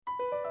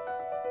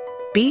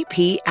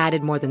BP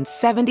added more than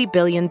 $70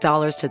 billion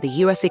to the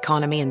U.S.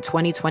 economy in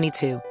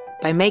 2022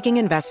 by making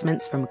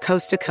investments from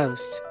coast to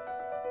coast.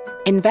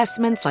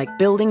 Investments like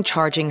building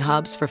charging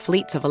hubs for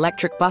fleets of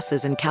electric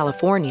buses in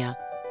California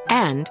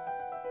and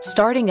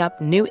starting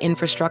up new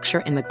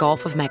infrastructure in the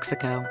Gulf of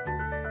Mexico.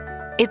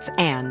 It's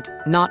and,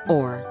 not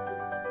or.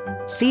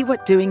 See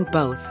what doing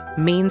both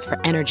means for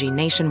energy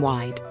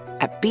nationwide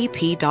at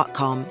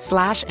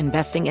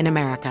bp.com/investing in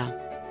America.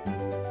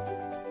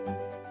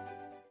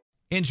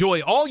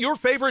 Enjoy all your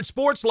favorite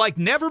sports like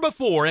never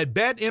before at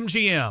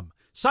BetMGM.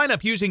 Sign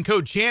up using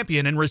code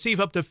CHAMPION and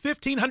receive up to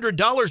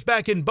 $1,500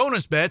 back in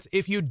bonus bets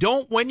if you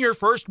don't win your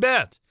first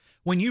bet.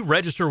 When you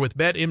register with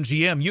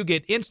BetMGM, you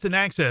get instant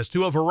access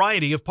to a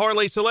variety of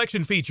parlay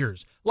selection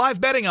features,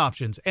 live betting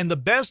options, and the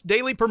best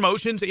daily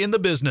promotions in the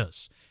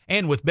business.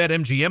 And with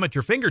BetMGM at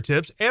your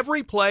fingertips,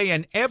 every play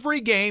and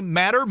every game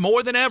matter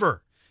more than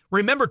ever.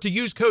 Remember to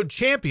use code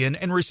CHAMPION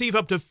and receive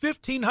up to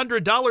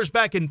 $1,500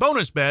 back in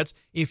bonus bets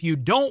if you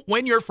don't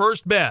win your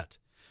first bet.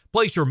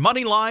 Place your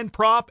money line,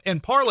 prop,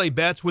 and parlay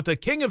bets with the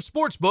king of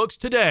sportsbooks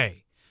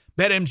today.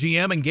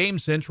 BetMGM and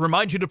GameSense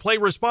remind you to play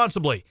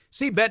responsibly.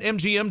 See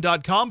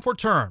BetMGM.com for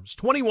terms.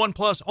 21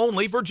 plus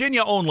only,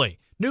 Virginia only.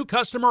 New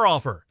customer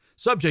offer.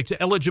 Subject to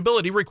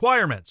eligibility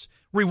requirements.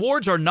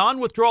 Rewards are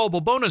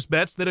non-withdrawable bonus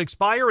bets that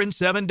expire in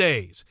 7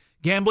 days.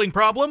 Gambling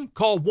problem?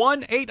 Call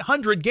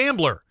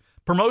 1-800-GAMBLER.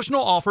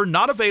 Promotional offer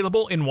not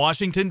available in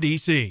Washington,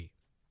 D.C.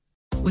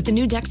 With the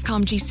new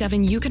Dexcom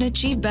G7, you can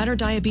achieve better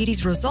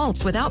diabetes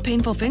results without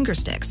painful finger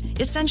sticks.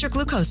 It sends your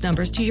glucose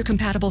numbers to your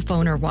compatible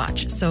phone or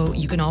watch, so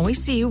you can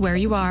always see where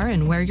you are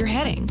and where you're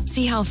heading.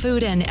 See how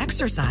food and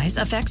exercise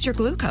affects your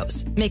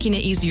glucose, making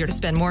it easier to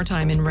spend more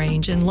time in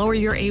range and lower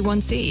your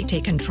A1C.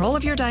 Take control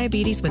of your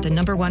diabetes with the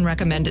 #1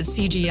 recommended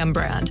CGM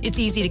brand. It's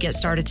easy to get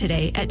started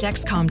today at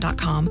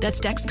Dexcom.com.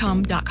 That's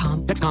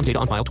Dexcom.com. Dexcom data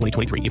on file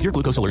 2023. If your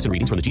glucose alerts and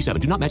readings from the G7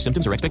 do not match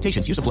symptoms or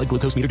expectations, use a blood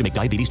glucose meter to make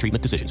diabetes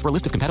treatment decisions. For a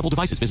list of compatible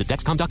devices, visit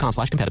Dexcom.com/compatibility.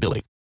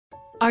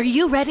 Are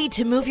you ready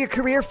to move your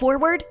career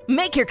forward?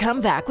 Make your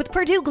comeback with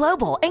Purdue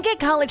Global and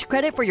get college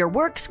credit for your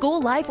work, school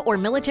life, or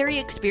military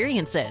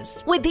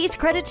experiences. With these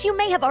credits, you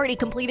may have already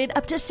completed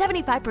up to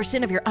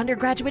 75% of your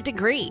undergraduate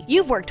degree.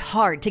 You've worked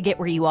hard to get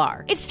where you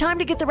are. It's time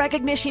to get the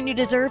recognition you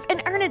deserve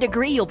and earn a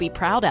degree you'll be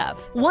proud of.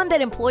 One that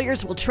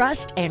employers will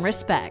trust and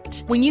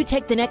respect. When you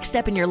take the next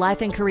step in your life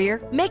and career,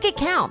 make it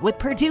count with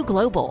Purdue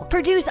Global,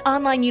 Purdue's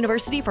online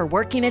university for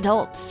working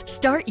adults.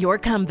 Start your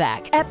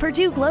comeback at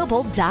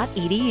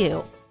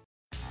purdueglobal.edu.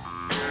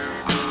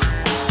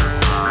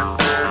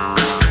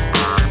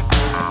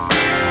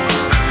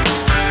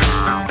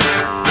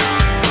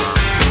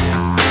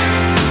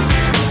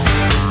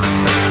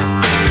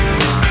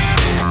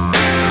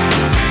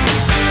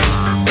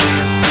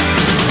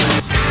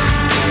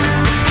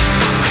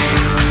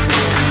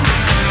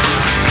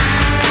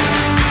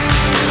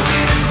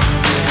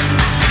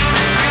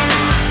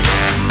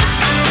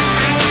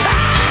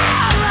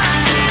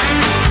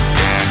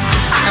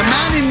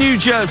 New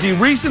Jersey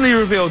recently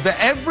revealed that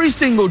every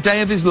single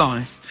day of his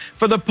life,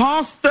 for the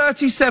past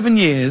 37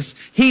 years,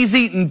 he's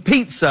eaten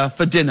pizza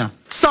for dinner.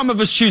 Some of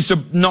us choose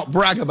to not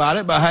brag about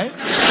it, but hey.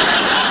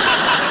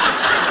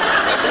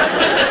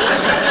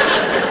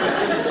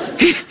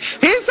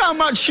 Here's how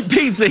much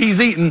pizza he's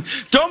eaten.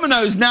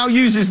 Domino's now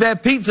uses their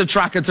pizza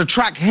tracker to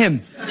track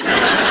him.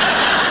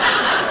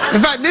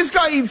 In fact, this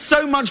guy eats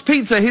so much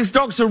pizza, his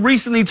doctor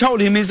recently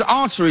told him his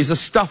arteries are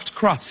stuffed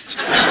crust.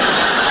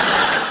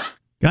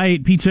 Guy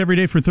ate pizza every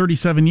day for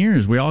 37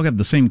 years. We all got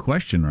the same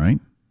question, right?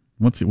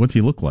 What's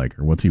he look like,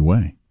 or what's he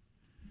weigh?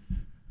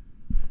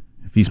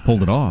 If he's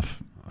pulled it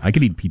off, I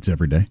could eat pizza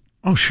every day.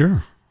 Oh,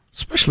 sure.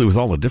 Especially with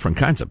all the different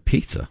kinds of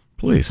pizza.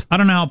 Please. I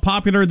don't know how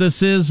popular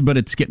this is, but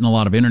it's getting a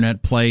lot of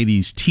internet play.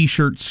 These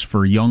T-shirts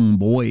for young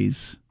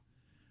boys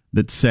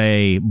that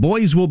say,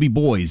 boys will be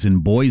boys,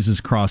 and boys is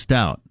crossed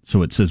out.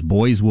 So it says,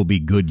 boys will be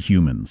good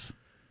humans.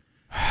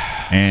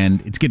 And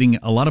it's getting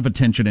a lot of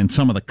attention, and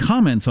some of the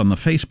comments on the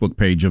Facebook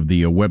page of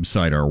the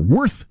website are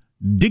worth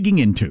digging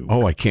into.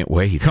 Oh, I can't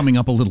wait. Coming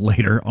up a little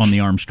later on the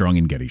Armstrong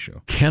and Getty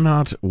Show.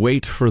 Cannot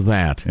wait for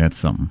that. That's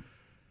something.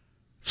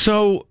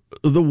 So,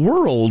 the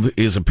world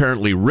is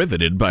apparently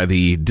riveted by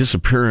the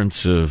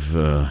disappearance of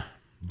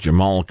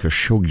Jamal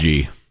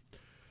Khashoggi.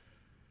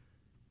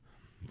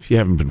 If you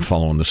haven't been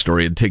following the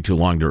story, it'd take too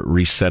long to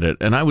reset it.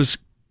 And I was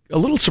a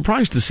little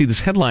surprised to see this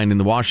headline in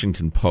the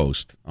Washington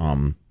Post.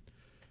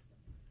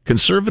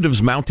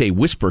 Conservatives mount a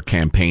whisper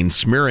campaign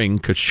smearing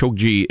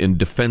Khashoggi in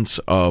defense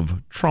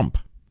of Trump.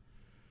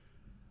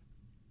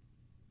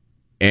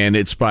 And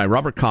it's by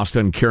Robert Costa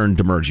and Karen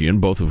Demerjian,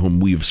 both of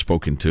whom we've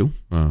spoken to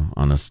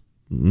on a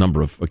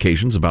number of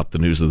occasions about the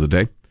news of the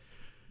day.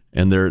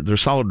 And they're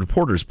solid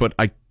reporters. But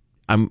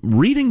I'm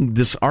reading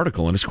this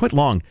article, and it's quite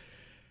long.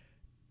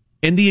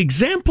 And the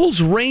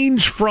examples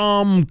range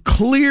from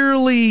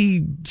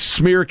clearly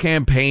smear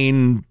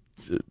campaign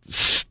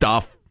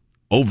stuff,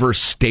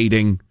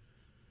 overstating,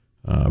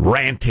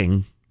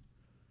 ranting,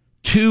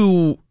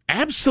 to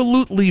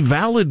absolutely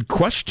valid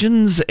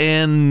questions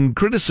and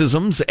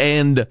criticisms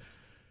and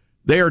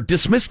they are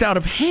dismissed out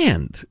of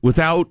hand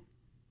without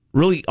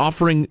really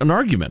offering an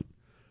argument,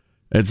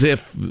 as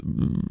if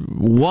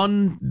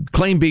one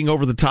claim being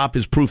over the top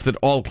is proof that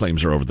all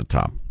claims are over the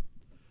top.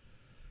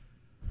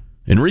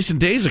 In recent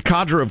days, a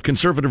cadre of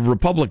conservative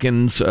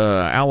Republicans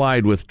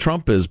allied with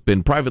Trump has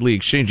been privately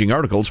exchanging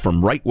articles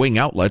from right-wing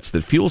outlets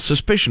that fuel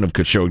suspicion of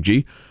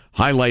Khashoggi,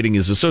 highlighting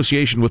his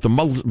association with the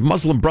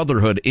Muslim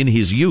Brotherhood in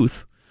his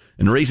youth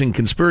and raising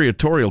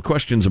conspiratorial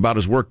questions about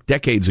his work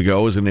decades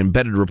ago as an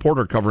embedded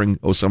reporter covering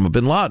Osama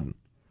bin Laden.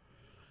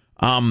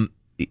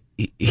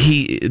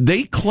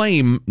 They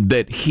claim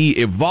that he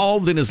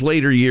evolved in his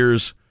later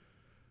years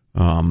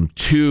and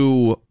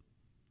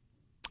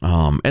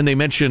they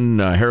mention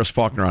Harris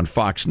Faulkner on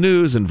Fox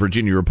News and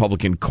Virginia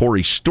Republican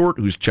Corey Stewart,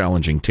 who's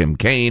challenging Tim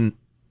Kaine,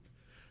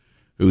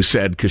 who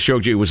said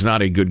Khashoggi was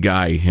not a good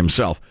guy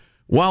himself.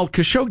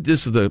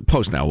 This is the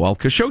Post now. While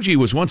Khashoggi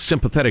was once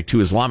sympathetic to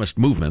Islamist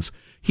movements,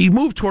 he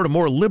moved toward a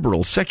more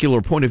liberal,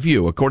 secular point of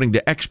view, according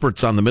to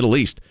experts on the Middle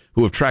East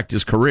who have tracked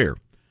his career.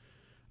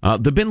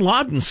 The bin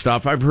Laden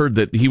stuff, I've heard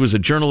that he was a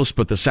journalist,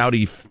 but the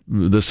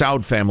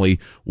Saud family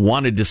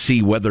wanted to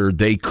see whether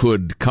they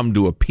could come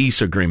to a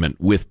peace agreement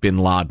with bin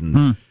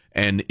Laden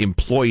and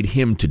employed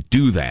him to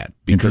do that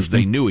because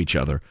they knew each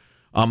other.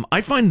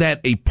 I find that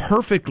a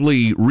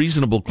perfectly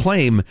reasonable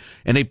claim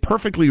and a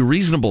perfectly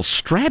reasonable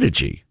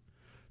strategy,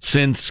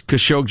 since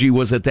Khashoggi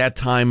was at that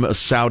time a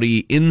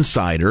Saudi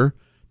insider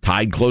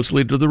tied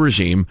closely to the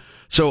regime.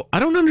 So I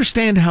don't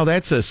understand how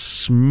that's a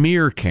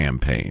smear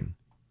campaign.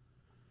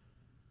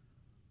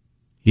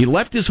 He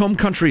left his home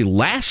country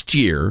last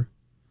year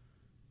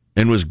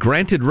and was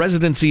granted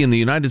residency in the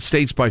United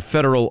States by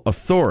federal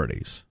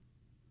authorities.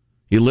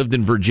 He lived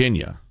in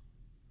Virginia.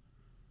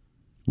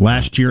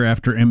 Last year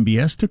after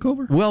MBS took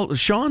over? Well,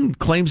 Sean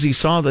claims he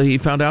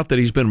found out that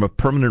he's been a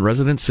permanent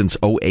resident since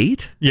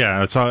 2008.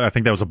 Yeah, I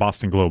think that was a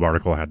Boston Globe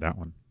article. I had that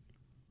one.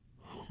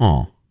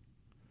 Huh.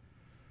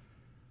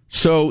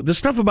 So the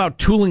stuff about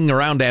tooling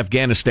around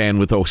Afghanistan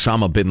with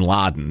Osama bin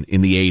Laden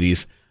in the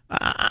 80s,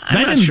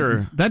 I'm not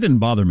sure. That didn't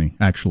bother me,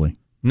 actually.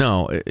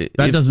 No.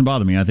 That doesn't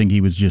bother me. I think he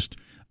was just...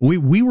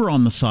 We were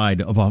on the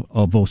side of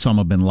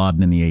Osama bin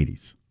Laden in the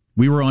 80s.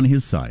 We were on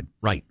his side.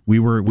 Right. We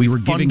were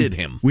funded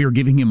him. We were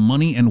giving him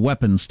money and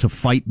weapons to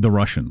fight the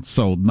Russians.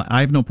 So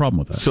I have no problem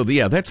with that. So,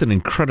 yeah, that's an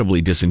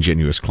incredibly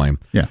disingenuous claim.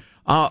 Yeah.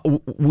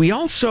 We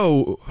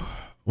also...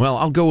 Well,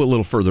 I'll go a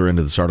little further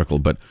into this article,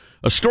 but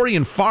a story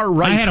in far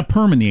right... I had a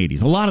perm in the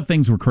 80s. A lot of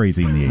things were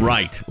crazy in the 80s.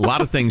 Right. A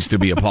lot of things to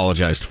be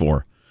apologized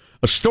for.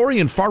 A story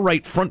in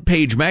far-right Front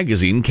Page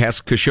magazine casts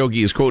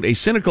Khashoggi as, quote, a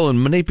cynical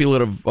and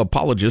manipulative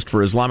apologist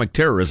for Islamic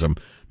terrorism,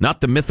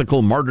 not the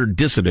mythical martyred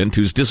dissident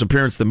whose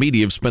disappearance the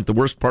media have spent the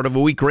worst part of a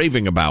week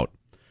raving about.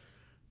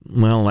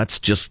 Well, that's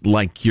just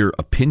like your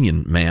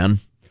opinion,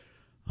 man.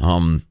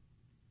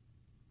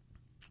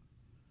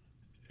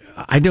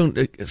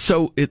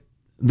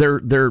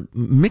 They're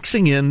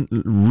mixing in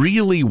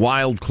really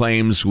wild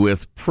claims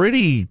with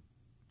pretty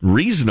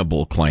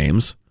reasonable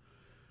claims.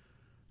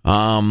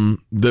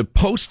 The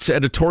Post's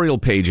editorial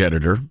page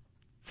editor,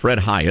 Fred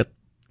Hyatt,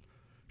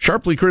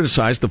 sharply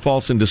criticized the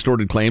false and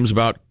distorted claims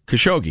about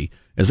Khashoggi.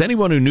 As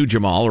anyone who knew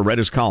Jamal or read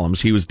his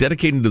columns, he was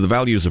dedicated to the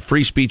values of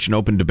free speech and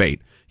open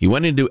debate. He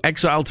went into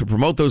exile to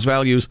promote those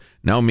values.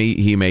 Now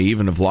he may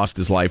even have lost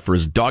his life for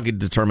his dogged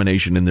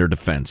determination in their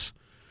defense.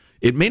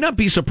 It may not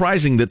be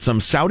surprising that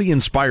some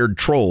Saudi-inspired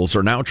trolls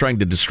are now trying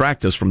to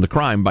distract us from the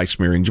crime by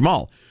smearing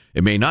Jamal.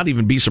 It may not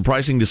even be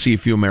surprising to see a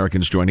few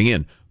Americans joining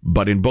in,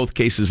 but in both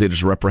cases it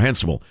is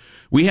reprehensible.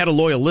 We had a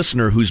loyal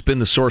listener who's been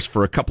the source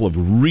for a couple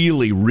of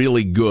really,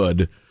 really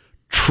good,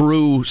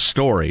 true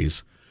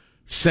stories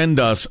send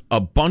us a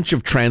bunch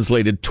of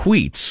translated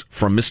tweets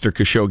from Mr.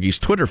 Khashoggi's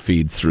Twitter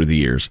feed through the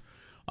years.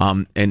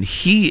 And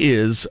he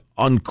is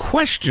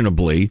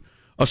unquestionably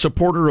a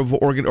supporter of,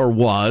 or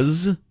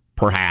was,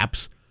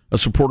 perhaps, a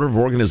supporter of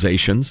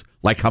organizations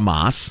like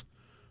Hamas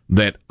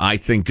that I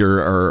think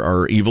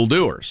are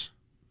evildoers.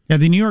 Yeah,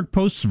 the New York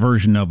Post's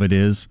version of it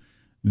is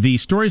the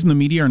stories in the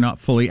media are not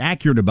fully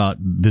accurate about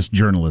this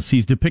journalist.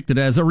 He's depicted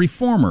as a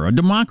reformer, a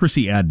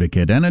democracy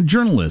advocate, and a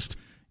journalist.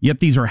 Yet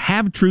these are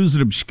half-truths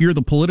that obscure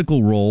the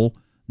political role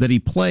that he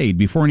played.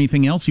 Before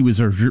anything else, he was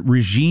a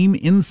regime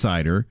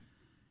insider.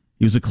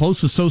 He was a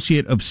close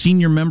associate of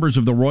senior members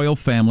of the royal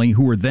family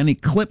who were then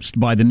eclipsed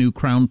by the new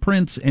crown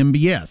prince,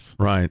 MBS.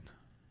 Right.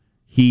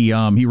 He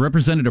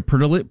represented a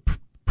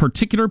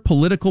particular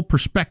political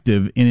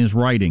perspective in his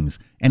writings.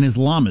 An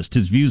Islamist,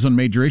 his views on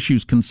major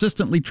issues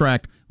consistently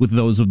tracked with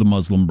those of the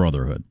Muslim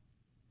Brotherhood.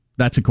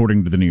 That's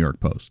according to the New York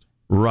Post.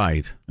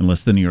 Right.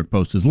 Unless the New York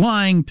Post is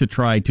lying to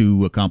try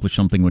to accomplish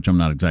something, which I'm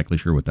not exactly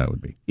sure what that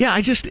would be. Yeah,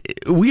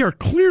 we are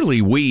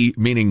clearly,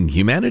 meaning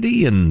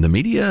humanity and the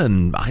media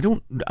and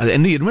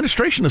the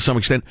administration to some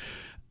extent,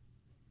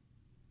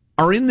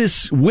 are in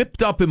this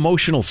whipped up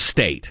emotional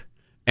state.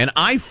 And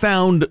I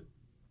found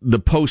the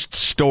Post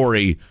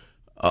story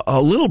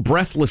a little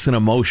breathless and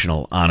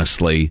emotional,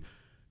 honestly,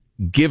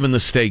 given the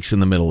stakes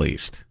in the Middle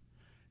East.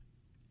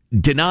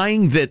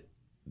 Denying that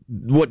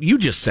what you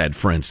just said,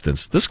 for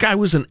instance. This guy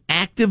was an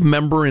active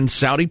member in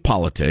Saudi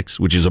politics,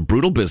 which is a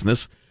brutal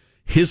business.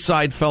 His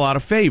side fell out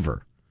of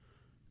favor.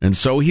 And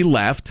so he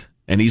left,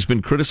 and he's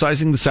been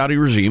criticizing the Saudi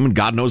regime, and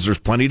God knows there's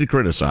plenty to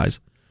criticize.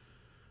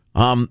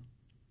 I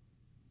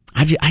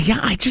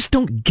just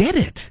don't get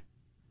it.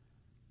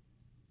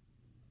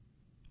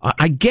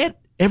 I get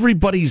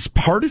everybody's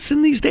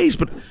partisan these days,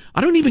 but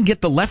I don't even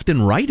get the left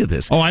and right of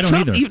this. Oh, I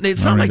don't either.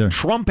 It's not like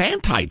Trump,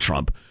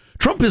 anti-Trump.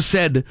 Trump has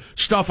said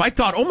stuff I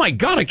thought, oh my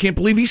God, I can't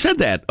believe he said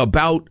that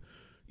about,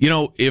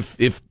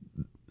 if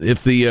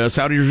the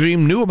Saudi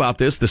regime knew about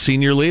this, the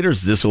senior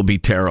leaders, this will be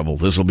terrible.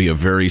 This will be a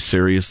very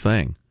serious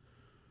thing.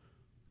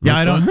 Yeah,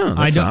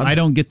 I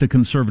don't get the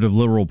conservative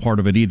liberal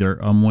part of it either.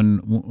 When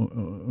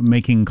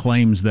making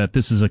claims that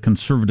this is a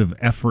conservative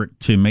effort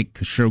to make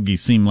Khashoggi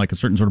seem like a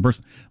certain sort of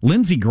person.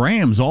 Lindsey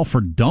Graham's all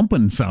for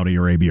dumping Saudi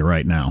Arabia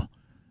right now.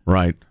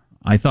 Right.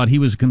 I thought he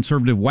was a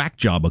conservative whack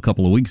job a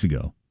couple of weeks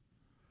ago.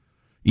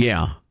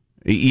 Yeah,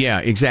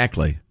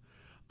 exactly.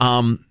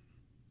 I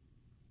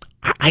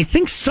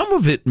think some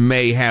of it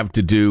may have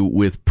to do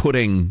with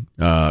putting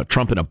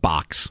Trump in a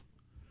box.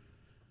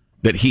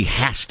 That he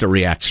has to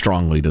react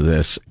strongly to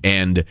this,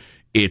 and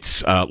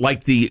it's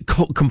like the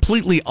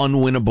completely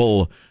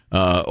unwinnable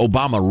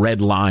Obama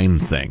red line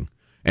thing.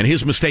 And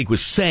his mistake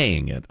was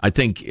saying it. I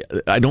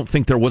don't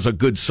think there was a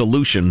good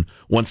solution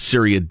once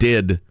Syria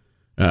did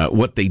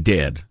what they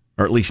did,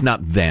 or at least not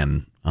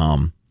then.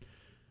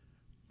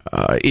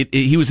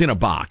 He was in a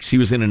box. He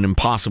was in an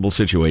impossible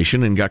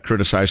situation and got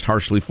criticized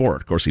harshly for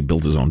it. Of course, he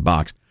built his own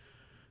box.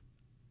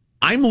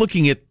 I'm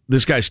looking at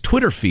this guy's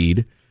Twitter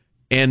feed,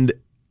 and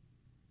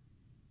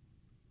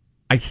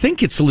I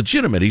think it's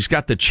legitimate. He's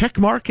got the check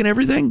mark and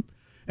everything.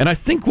 And I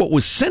think what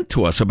was sent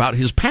to us about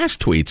his past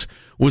tweets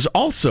was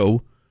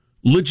also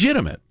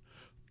legitimate.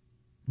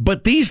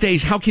 But these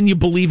days, how can you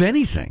believe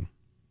anything?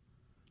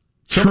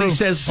 Somebody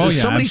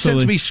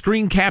sends me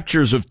screen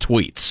captures of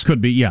tweets.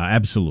 Could be, yeah,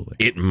 absolutely.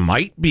 It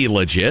might be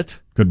legit.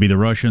 Could be the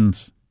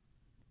Russians.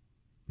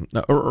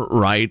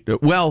 Right.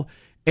 Well,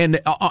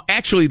 and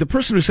actually, the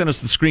person who sent us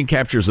the screen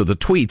captures of the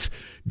tweets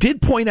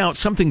did point out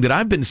something that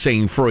I've been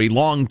saying for a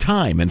long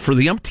time, and for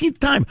the umpteenth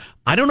time.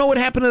 I don't know what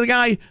happened to the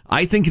guy.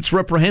 I think it's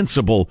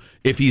reprehensible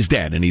if he's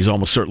dead, and he's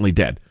almost certainly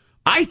dead.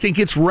 I think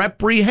it's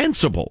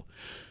reprehensible.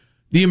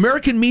 The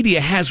American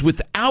media has,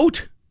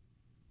 without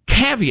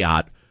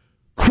caveat,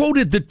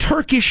 quoted the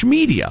Turkish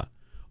media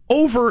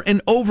over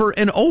and over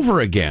and over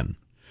again,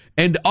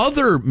 and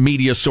other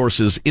media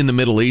sources in the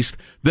Middle East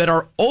that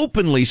are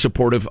openly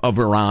supportive of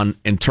Iran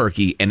and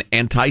Turkey and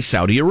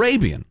anti-Saudi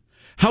Arabian.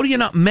 How do you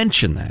not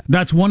mention that?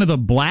 That's one of the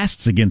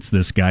blasts against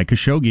this guy,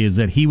 Khashoggi, is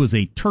that he was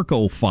a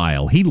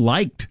Turkophile. He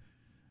liked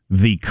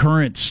the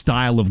current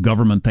style of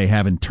government they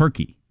have in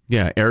Turkey.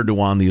 Yeah,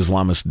 Erdogan, the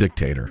Islamist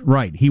dictator.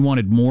 Right. He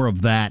wanted more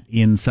of that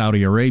in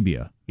Saudi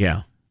Arabia.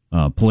 Yeah.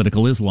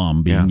 Political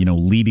Islam being,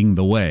 leading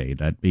the way,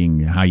 that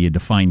being how you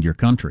defined your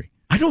country.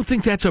 I don't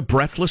think that's a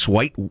breathless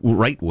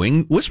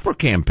right-wing whisper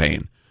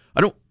campaign.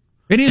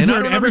 It is and weird.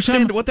 I don't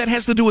understand what that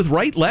has to do with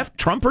right, left,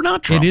 Trump or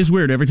not Trump. It is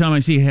weird. Every time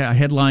I see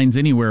headlines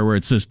anywhere where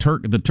it says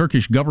the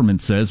Turkish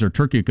government says, or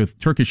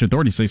Turkish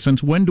authorities say,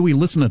 since when do we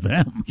listen to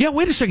them? Yeah,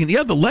 wait a second.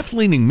 Yeah, the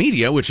left-leaning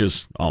media, which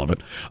is all of it,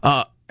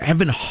 have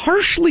been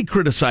harshly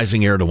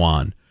criticizing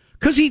Erdogan.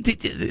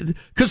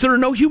 Because there are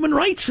no human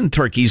rights in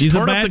Turkey. He's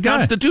torn up the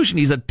Constitution.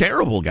 He's a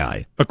terrible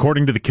guy.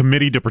 According to the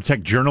Committee to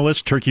Protect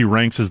Journalists, Turkey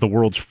ranks as the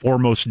world's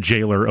foremost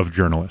jailer of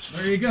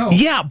journalists. There you go.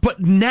 Yeah,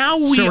 but now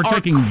we're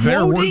taking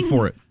their word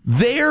for it.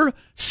 Their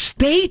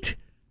state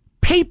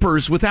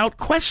papers without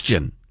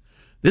question.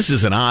 This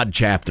is an odd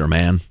chapter,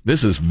 man.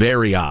 This is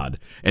very odd,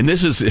 and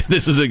this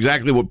is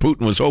exactly what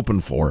Putin was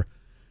hoping for.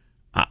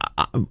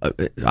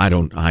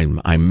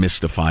 I'm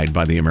mystified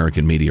by the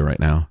American media right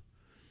now.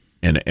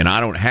 And I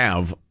don't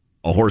have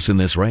a horse in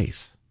this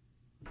race.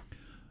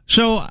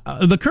 So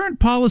the current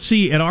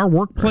policy at our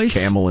workplace... Or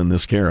a camel in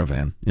this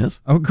caravan, yes?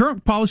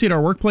 Current policy at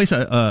our workplace,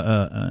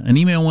 an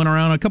email went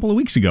around a couple of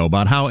weeks ago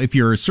about how if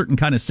you're a certain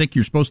kind of sick,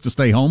 you're supposed to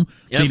stay home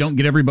so you don't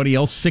get everybody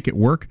else sick at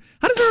work.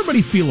 How does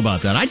everybody feel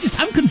about that?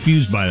 I'm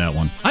confused by that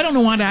one. I don't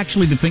know how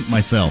to think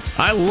myself.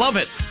 I love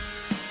it.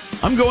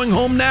 I'm going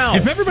home now.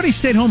 If everybody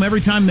stayed home every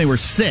time they were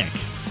sick,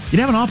 you'd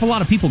have an awful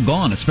lot of people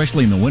gone,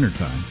 especially in the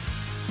wintertime.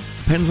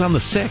 Depends on the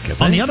sick.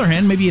 On the other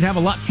hand, maybe you'd have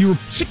a lot fewer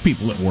sick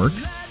people at work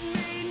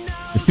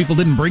if people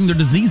didn't bring their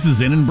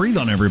diseases in and breathe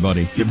on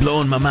everybody. You're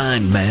blowing my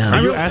mind, man.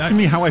 Are you asking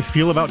me how I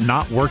feel about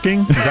not working?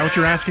 Is that what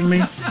you're asking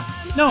me?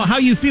 No, how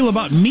you feel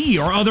about me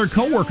or other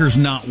coworkers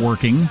not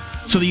working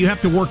so that you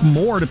have to work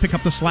more to pick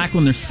up the slack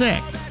when they're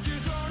sick.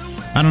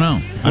 I don't know.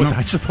 Was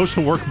I supposed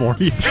to work more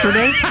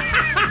yesterday?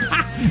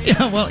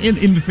 Yeah, well,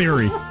 in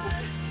theory.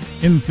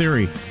 In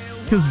theory.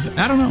 Because,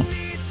 I don't know.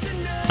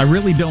 I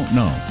really don't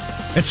know.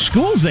 At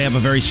schools, they have a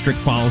very strict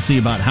policy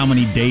about how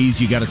many days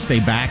you got to stay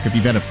back if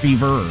you've got a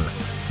fever or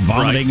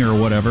vomiting or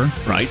whatever.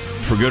 Right,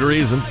 for good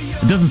reason.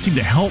 It doesn't seem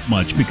to help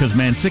much because,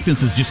 man,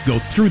 sicknesses just go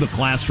through the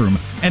classroom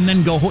and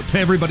then go to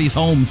everybody's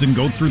homes and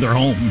go through their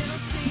homes.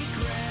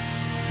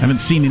 Haven't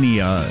seen any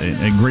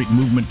a great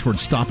movement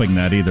towards stopping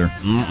that either.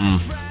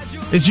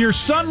 Mm-mm. Is your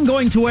son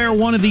going to wear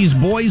one of these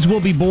boys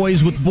will be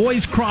boys with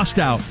boys crossed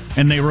out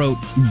and they wrote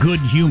good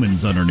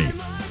humans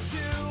underneath?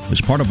 As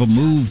part of a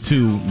move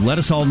to let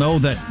us all know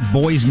that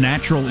boys'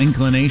 natural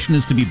inclination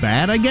is to be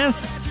bad, I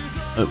guess?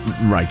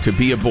 Right, to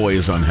be a boy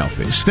is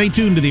unhealthy. Stay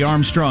tuned to the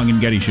Armstrong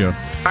and Getty Show.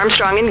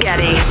 Armstrong and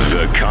Getty.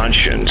 The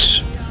conscience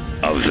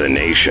of the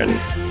nation.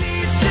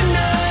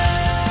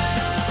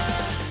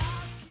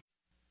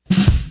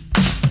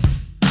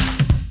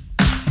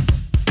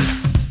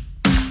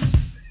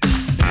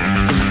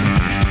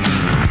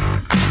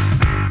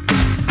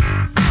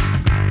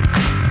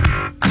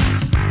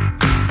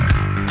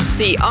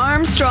 The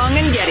Armstrong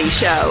and Getty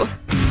Show.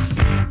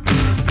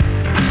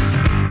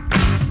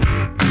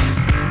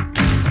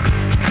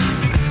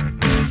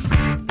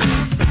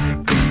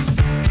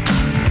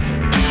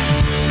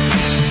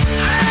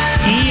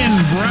 Ian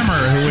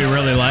Bremmer, who we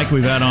really like,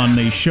 we've had on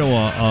the show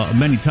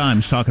many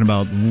times talking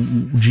about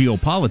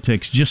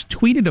geopolitics, just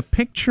tweeted a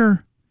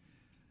picture.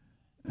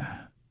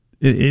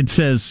 It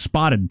says,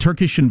 spotted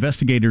Turkish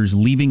investigators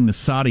leaving the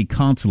Saudi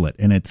consulate,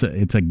 and it's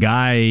a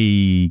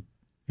guy.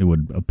 It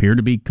would appear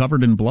to be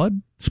covered in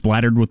blood,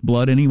 splattered with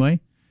blood anyway,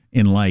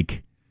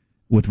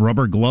 with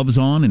rubber gloves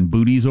on and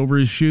booties over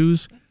his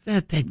shoes.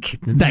 That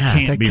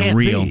can't be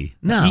real.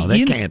 No,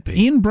 that can't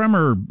be. Ian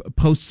Bremmer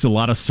posts a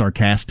lot of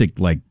sarcastic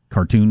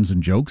cartoons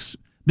and jokes.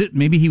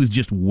 Maybe he was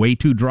just way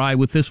too dry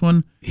with this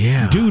one.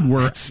 Yeah, dude,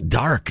 it's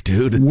dark,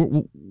 dude.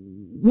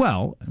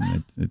 Well,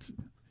 it's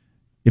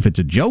if it's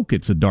a joke,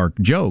 it's a dark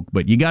joke.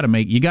 But you got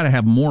to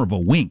have more of a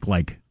wink,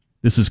 like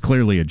this is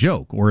clearly a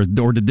joke, or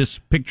did this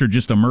picture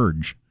just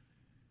emerge?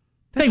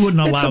 They wouldn't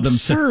allow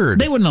themselves.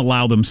 They wouldn't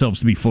allow themselves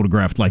to be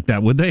photographed like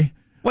that, would they?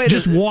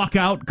 Just walk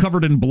out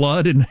covered in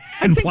blood and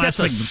plastic. That's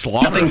a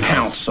slaughterhouse. Nothing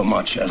counts so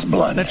much as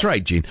blood. That's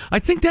right, Gene. I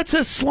think that's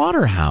a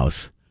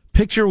slaughterhouse.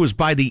 Picture was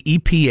by the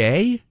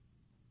EPA.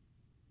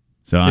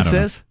 So it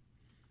says,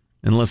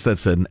 unless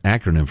that's an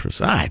acronym for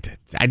side.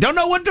 I don't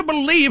know what to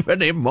believe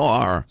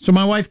anymore. So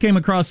my wife came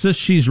across this.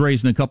 She's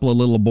raising a couple of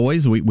little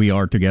boys. We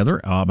are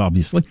together,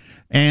 obviously.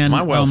 And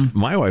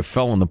my wife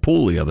fell in the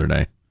pool the other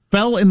day.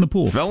 Fell in the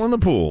pool.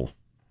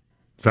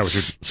 Is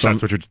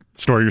that what your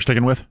story you're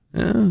sticking with?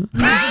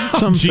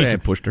 Some say I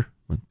pushed her,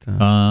 but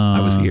I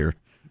was here.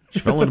 She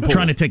fell in the pool.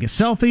 Trying to take a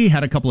selfie,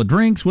 had a couple of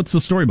drinks. What's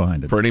the story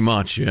behind it? Pretty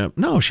much, yeah.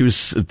 No, she was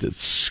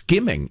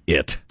skimming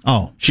it.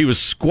 Oh. She was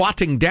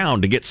squatting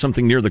down to get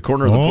something near the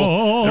corner of the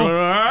pool.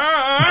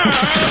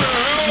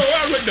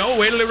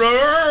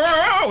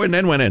 And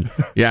then went in.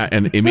 Yeah,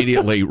 and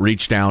immediately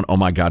reached down. Oh,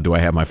 my God, do I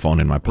have my phone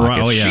in my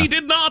pocket? Yeah. She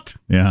did not.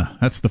 Yeah,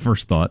 that's the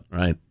first thought.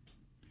 Right.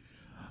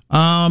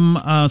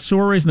 So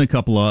we're raising a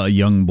couple of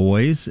young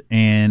boys,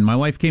 and my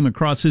wife came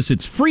across this.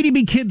 It's Free to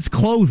Be Kids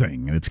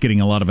clothing, and it's getting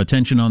a lot of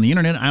attention on the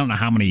internet. I don't know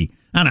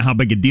how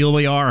big a deal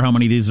they are, how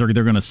many of these they're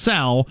going to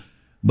sell,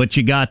 but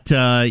you got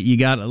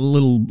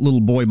little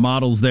boy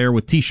models there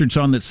with T-shirts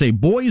on that say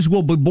 "Boys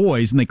will be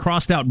boys," and they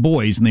crossed out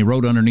 "boys" and they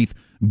wrote underneath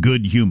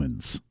 "Good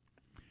humans."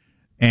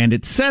 And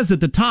it says at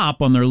the top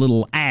on their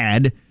little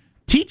ad,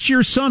 teach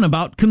your son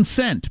about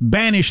consent.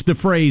 Banish the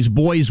phrase,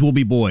 boys will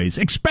be boys.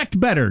 Expect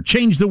better.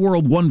 Change the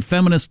world one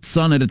feminist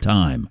son at a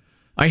time.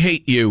 I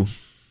hate you.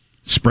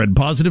 Spread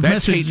positive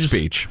messages. That's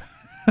hate speech.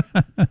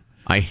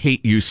 I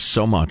hate you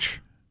so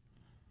much.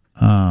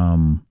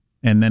 And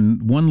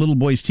then one little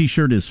boy's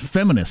T-shirt is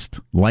feminist,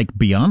 like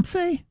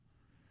Beyonce.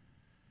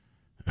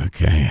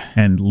 Okay.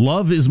 And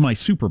love is my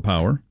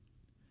superpower.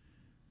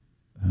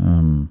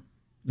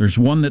 There's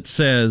one that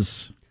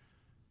says...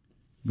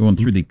 Going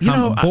through the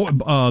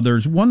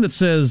there's one that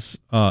says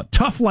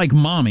 "Tough Like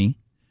Mommy"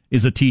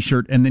 is a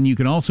T-shirt, and then you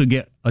can also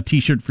get a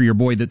T-shirt for your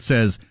boy that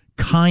says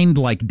 "Kind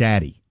Like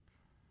Daddy."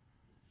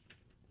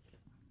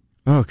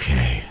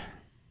 Okay,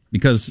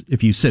 because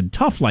if you said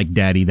 "tough like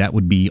Daddy," that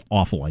would be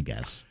awful, I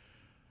guess.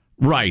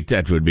 Right,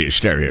 that would be a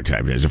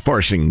stereotype. It's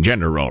forcing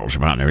gender roles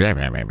upon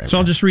there. So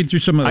I'll just read through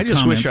some of the comments. I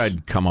just wish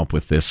I'd come up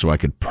with this so I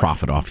could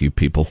profit off you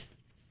people.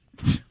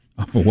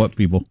 For what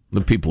people? The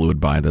people who would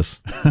buy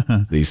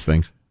these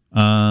things.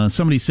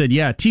 Somebody said,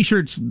 yeah,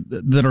 T-shirts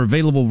that are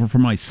available for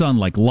my son,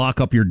 like "Lock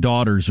Up Your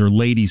Daughters" or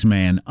 "Ladies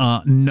Man."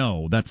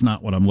 No, that's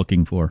not what I'm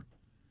looking for.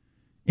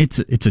 It's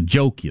a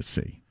joke, you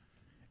see.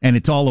 And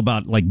it's all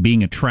about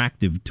being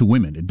attractive to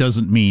women. It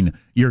doesn't mean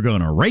you're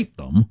going to rape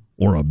them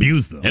or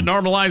abuse them. It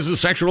normalizes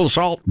sexual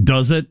assault.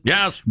 Does it?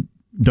 Yes.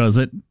 Does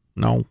it?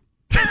 No.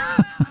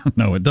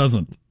 No, it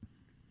doesn't.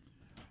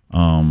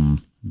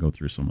 Go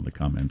through some of the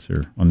comments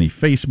here on the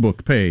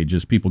Facebook page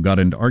as people got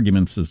into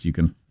arguments, as you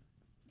can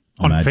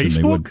on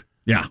Facebook?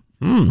 Yeah.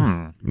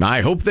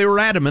 I hope they were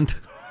adamant.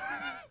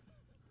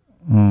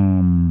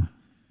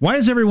 Why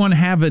does everyone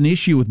have an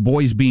issue with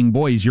boys being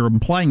boys? You're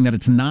implying that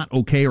it's not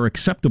okay or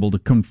acceptable to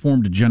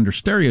conform to gender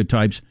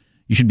stereotypes.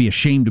 You should be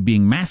ashamed of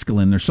being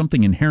masculine. There's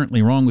something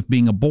inherently wrong with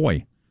being a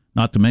boy.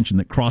 Not to mention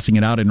that crossing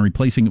it out and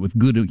replacing it with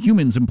good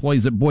humans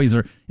implies that boys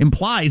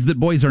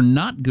are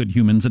not good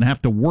humans and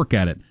have to work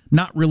at it.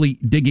 Not really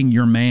digging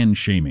your man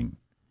shaming.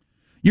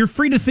 You're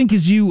free to think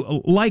as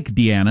you like,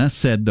 Deanna,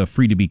 said the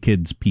Free to Be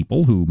Kids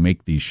people who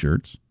make these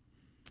shirts.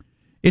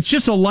 It's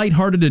just a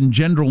lighthearted and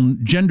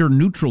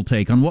gender-neutral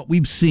take on what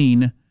we've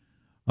seen.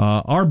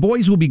 Our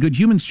Boys Will Be Good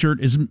Humans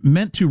shirt is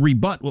meant to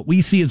rebut what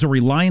we see as a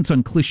reliance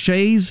on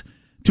cliches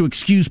to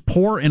excuse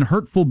poor and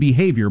hurtful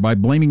behavior by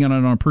blaming it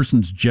on a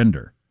person's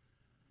gender.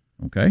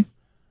 Okay?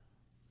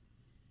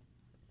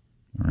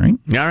 All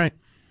right.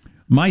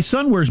 My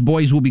son wears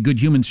Boys Will Be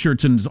Good Humans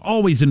shirts and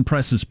always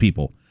impresses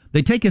people.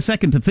 They take a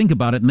second to think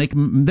about it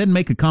and then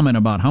make a comment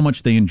about how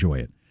much they enjoy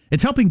it.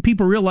 It's helping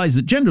people realize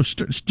that gender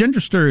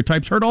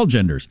stereotypes hurt all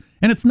genders,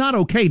 and it's not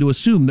okay to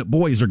assume that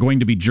boys are going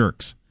to be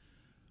jerks.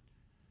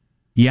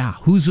 Yeah,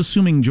 who's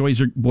assuming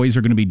boys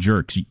are going to be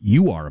jerks?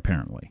 You are,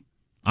 apparently.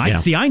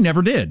 I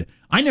never did.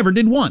 I never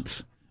did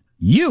once.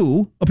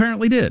 You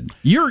apparently did.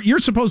 You're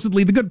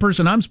supposedly the good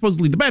person. I'm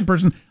supposedly the bad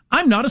person.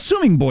 I'm not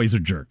assuming boys are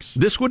jerks.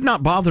 This would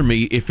not bother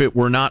me if it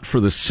were not for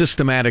the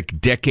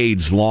systematic,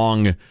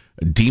 decades-long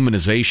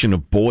demonization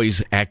of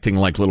boys acting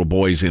like little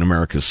boys in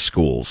America's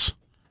schools.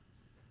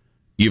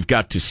 You've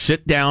got to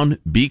sit down,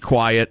 be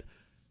quiet,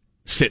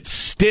 sit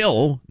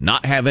still,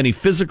 not have any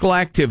physical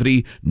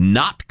activity,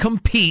 not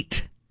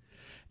compete,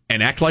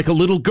 and act like a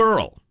little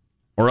girl,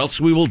 or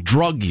else we will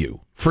drug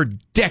you for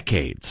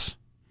decades.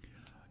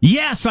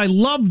 Yes, I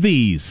love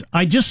these.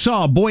 I just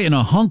saw a boy in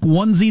a hunk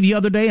onesie the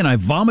other day, and I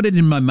vomited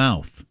in my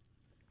mouth.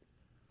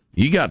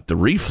 You got the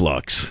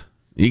reflux.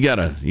 You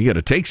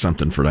gotta take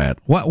something for that.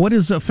 What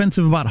is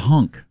offensive about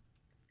hunk?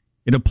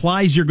 It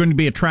implies you're going to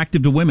be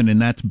attractive to women,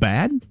 and that's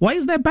bad? Why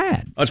is that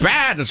bad? It's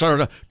bad. It's sort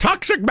of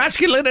toxic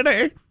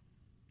masculinity.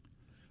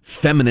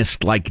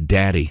 Feminist like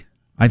daddy.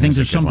 I think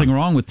there's something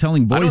wrong with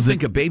telling boys. I don't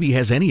think a baby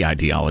has any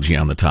ideology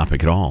on the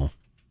topic at all.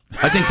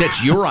 I think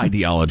that's your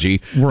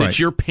ideology that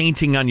you're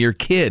painting on your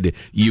kid,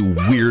 you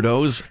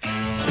weirdos.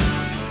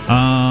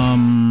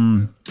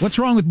 What's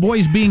wrong with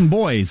boys being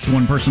boys?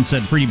 One person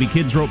said. Free to Be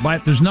Kids wrote by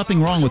it. There's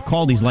nothing wrong with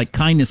qualities like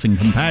kindness and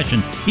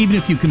compassion, even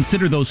if you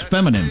consider those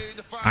feminine.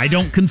 I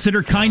don't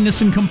consider kindness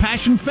and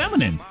compassion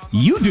feminine.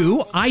 You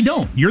do. I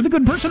don't. You're the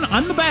good person.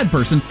 I'm the bad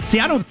person. See,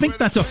 I don't think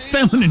that's a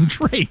feminine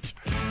trait.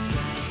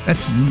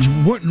 That's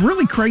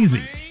really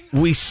crazy.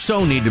 We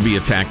so need to be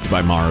attacked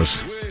by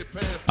Mars.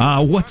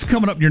 What's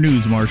coming up in your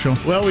news, Marshall?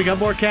 Well, we got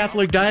more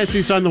Catholic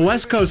dioceses on the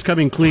West Coast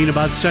coming clean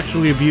about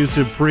sexually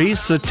abusive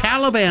priests. A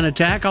Taliban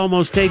attack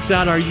almost takes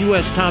out our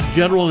U.S. top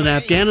general in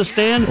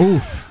Afghanistan.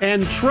 Oof.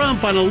 And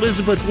Trump on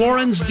Elizabeth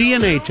Warren's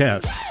DNA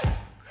tests.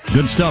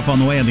 Good stuff on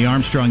the way on the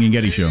Armstrong and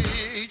Getty Show.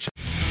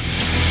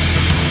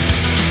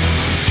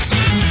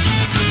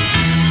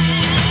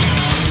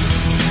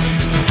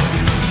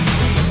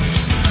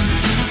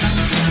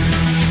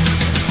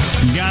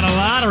 Got a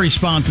lot of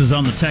responses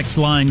on the text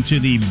line to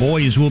the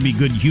Boys Will Be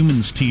Good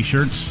Humans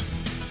t-shirts.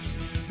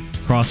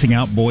 Crossing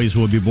out Boys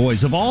Will Be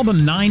Boys. Of all the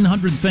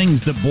 900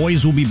 things that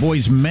Boys Will Be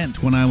Boys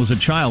meant when I was a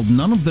child,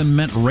 none of them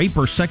meant rape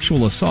or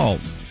sexual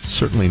assault.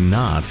 Certainly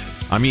not.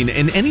 I mean,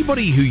 and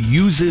anybody who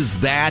uses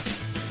that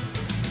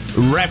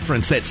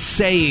reference, that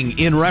saying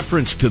in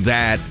reference to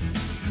that,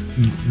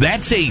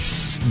 that's a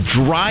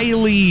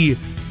dryly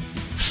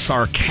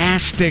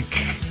sarcastic,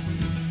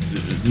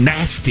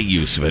 nasty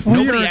use of it.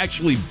 Nobody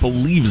actually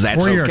believes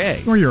that's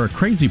okay. Or you're a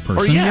crazy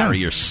person. Or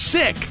you're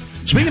sick.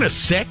 Speaking of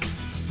sick,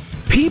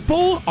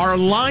 people are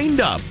lined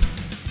up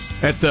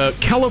at the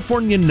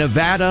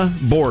California-Nevada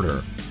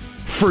border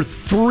for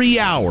 3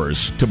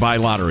 hours to buy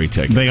lottery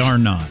tickets. They are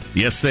not.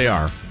 Yes, they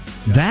are.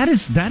 That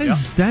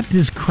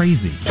is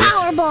crazy.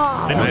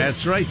 Powerball.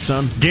 That's right,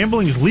 son.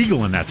 Gambling is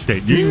legal in that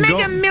state. You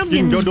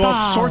can go do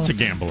all sorts of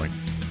gambling.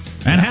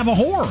 And have a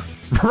whore.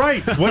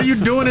 Right. What are you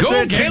doing at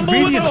the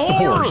convenience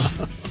stores?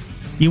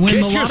 You win Get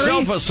the lottery?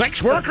 yourself a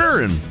sex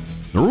worker and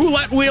the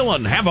roulette wheel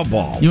and have a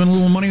ball. You win a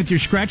little money with your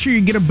scratcher, you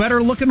get a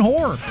better looking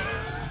whore.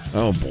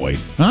 Oh, boy.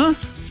 Huh?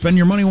 Spend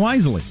your money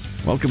wisely.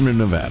 Welcome to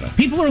Nevada.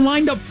 People are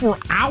lined up for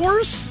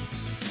hours?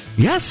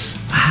 Yes.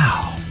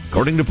 Wow.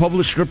 According to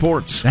published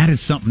reports. That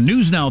is something.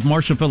 News now with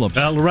Marcia Phillips.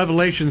 The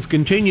revelations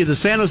continue. The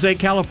San Jose,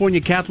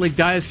 California Catholic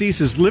Diocese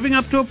is living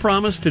up to a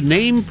promise to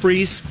name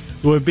priests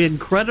who have been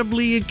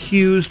credibly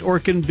accused or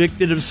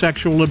convicted of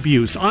sexual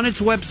abuse. On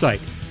its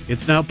website,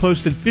 it's now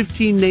posted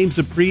 15 names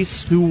of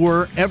priests who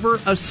were ever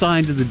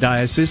assigned to the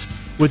diocese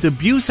with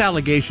abuse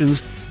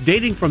allegations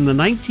dating from the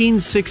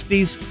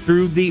 1960s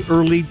through the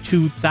early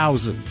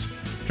 2000s.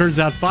 Turns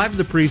out 5 of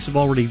the priests have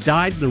already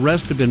died, and the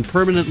rest have been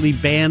permanently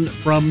banned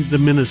from the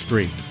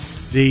ministry.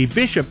 The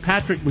Bishop,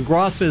 Patrick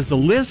McGraw, says the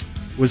list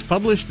was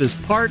published as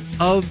part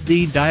of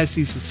the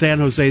Diocese of San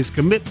Jose's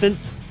commitment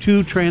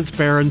to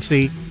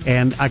transparency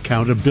and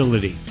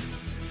accountability.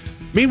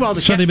 Meanwhile,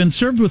 they've been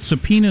served with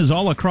subpoenas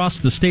all across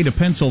the state of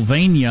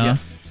Pennsylvania,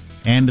 yes,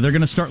 and they're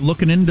going to start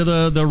looking into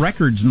the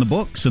records and the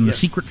books and the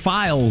secret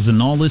files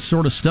and all this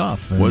sort of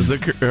stuff. Was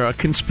there a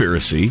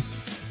conspiracy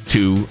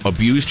to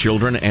abuse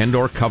children and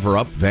or cover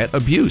up that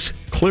abuse?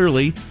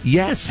 Clearly,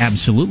 yes.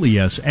 Absolutely,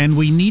 yes. And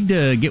we need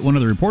to get one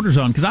of the reporters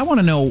on, because I want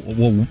to know,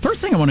 well,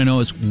 first thing I want to know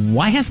is,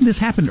 why hasn't this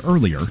happened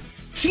earlier?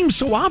 It seems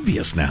so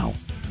obvious now.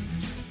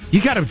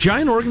 You got a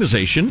giant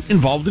organization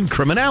involved in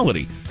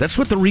criminality. That's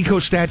what the RICO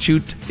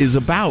statute is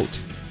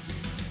about.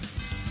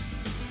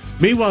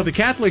 Meanwhile, the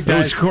Catholic It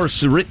was, Diocese... of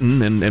course,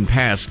 written and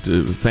passed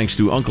thanks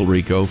to Uncle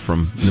Rico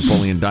from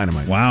Napoleon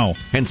Dynamite. Wow.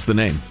 Hence the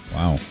name.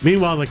 Wow.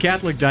 Meanwhile, the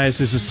Catholic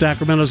Diocese of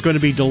Sacramento is going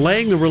to be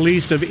delaying the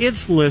release of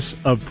its list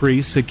of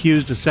priests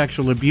accused of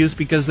sexual abuse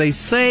because they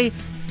say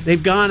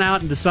they've gone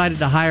out and decided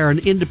to hire an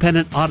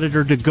independent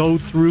auditor to go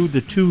through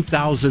the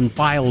 2,000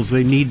 files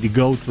they need to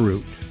go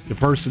through, the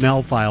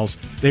personnel files.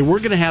 They were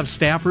going to have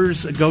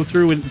staffers go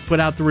through and put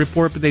out the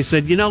report, but they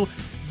said,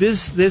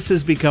 this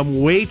has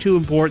become way too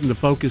important. The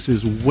focus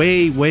is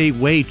way, way,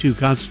 way too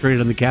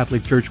concentrated on the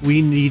Catholic Church.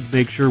 We need to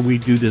make sure we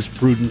do this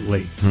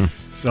prudently.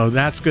 So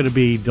that's going to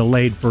be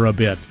delayed for a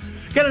bit.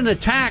 Got an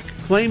attack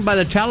claimed by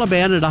the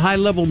Taliban at a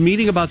high-level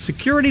meeting about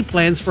security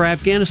plans for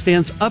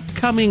Afghanistan's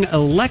upcoming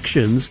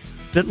elections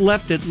that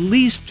left at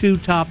least 2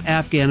 top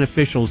Afghan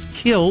officials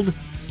killed.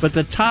 But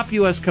the top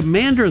U.S.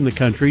 commander in the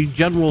country,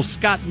 General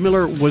Scott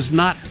Miller, was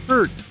not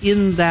hurt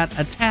in that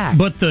attack.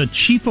 But the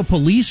chief of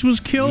police was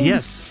killed?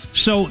 Yes.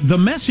 So the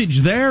message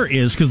there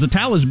is, because the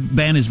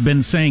Taliban has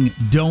been saying,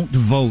 don't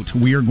vote,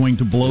 we are going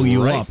to blow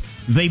you up.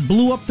 They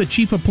blew up the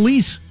chief of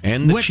police.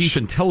 And the chief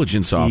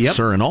intelligence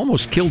officer and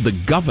almost killed the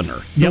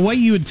governor. The way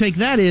you would take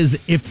that is,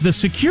 if the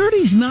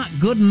security's not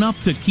good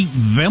enough to keep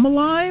them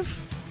alive,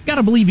 got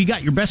to believe you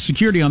got your best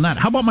security on that.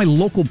 How about my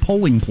local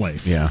polling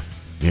place?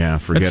 Yeah,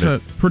 forget it.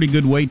 That's a pretty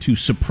good way to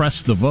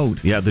suppress the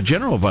vote. Yeah, the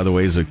general, by the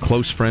way, is a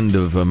close friend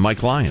of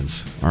Mike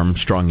Lyons,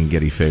 Armstrong and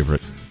Getty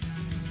favorite.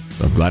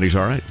 So I'm glad he's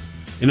all right.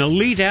 An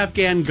elite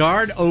Afghan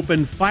guard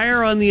opened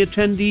fire on the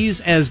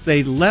attendees as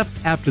they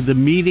left after the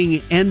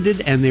meeting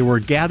ended and they were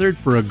gathered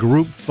for a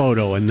group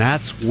photo, and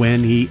that's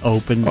when he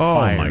opened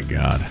fire. Oh, my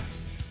God.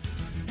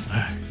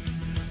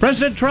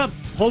 President Trump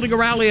holding a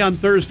rally on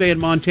Thursday in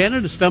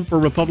Montana to stump for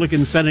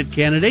Republican Senate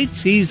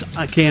candidates. He's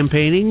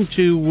campaigning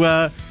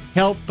to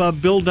help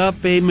build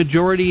up a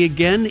majority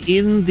again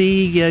in the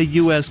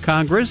U.S.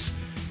 Congress.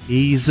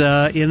 He's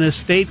in a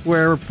state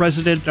where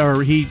President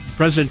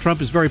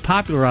Trump is very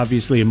popular,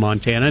 obviously, in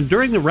Montana. And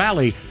during the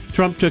rally,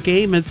 Trump took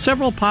aim at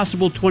several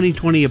possible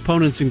 2020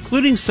 opponents,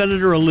 including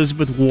Senator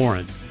Elizabeth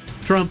Warren.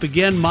 Trump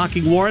again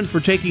mocking Warren for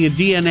taking a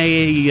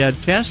DNA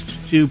test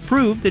to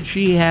prove that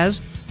she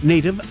has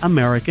Native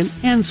American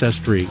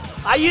ancestry.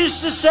 I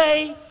used to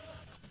say,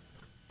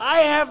 I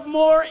have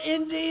more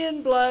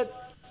Indian blood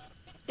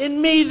in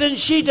me than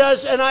she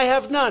does, and I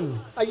have none.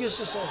 I used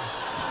to say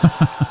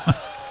that.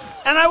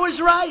 And I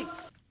was right.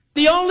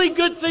 The only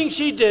good thing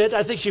she did,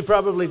 I think she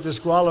probably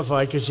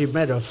disqualified because she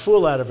made a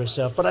fool out of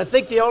herself, but I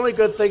think the only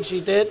good thing she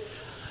did,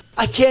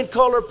 I can't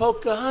call her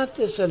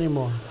Pocahontas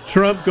anymore.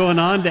 Trump going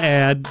on to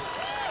add,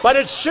 but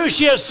it's true,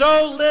 she has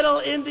so little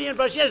Indian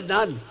blood, she has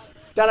none,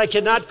 that I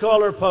cannot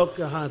call her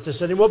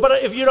Pocahontas anymore.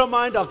 But if you don't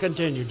mind, I'll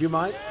continue. Do you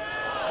mind?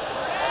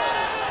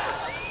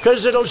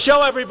 Because it'll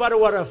show everybody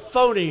what a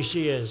phony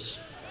she is.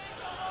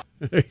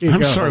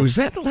 I'm sorry, was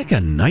that like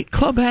a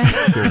nightclub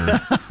act?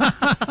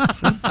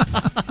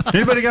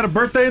 Anybody got a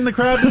birthday in the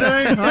crowd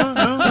today?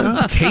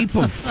 No? Tape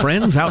of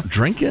friends out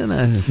drinking?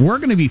 We're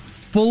going to be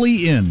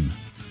fully in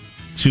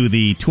to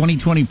the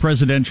 2020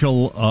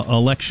 presidential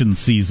election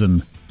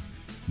season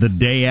the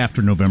day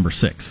after November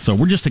 6th. So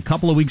we're just a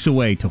couple of weeks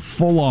away to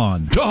full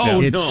on.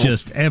 It's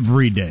just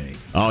every day.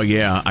 Oh,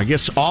 yeah. I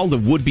guess all the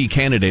would-be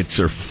candidates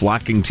are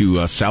flocking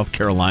to South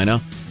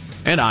Carolina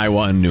and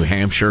Iowa and New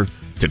Hampshire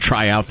to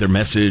try out their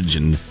message,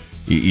 and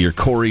your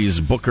Cory's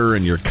Booker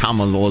and your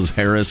Kamala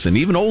Harris, and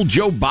even old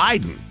Joe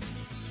Biden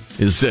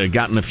has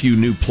gotten a few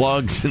new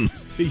plugs and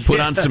put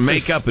on some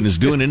makeup and is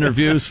doing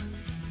interviews.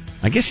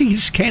 I guess he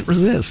just can't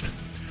resist.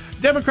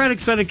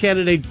 Democratic Senate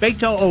candidate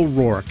Beto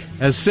O'Rourke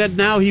has said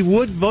now he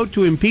would vote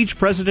to impeach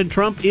President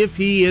Trump if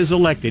he is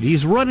elected.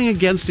 He's running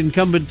against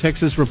incumbent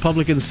Texas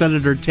Republican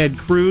Senator Ted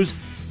Cruz,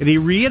 and he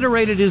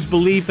reiterated his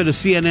belief at a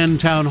CNN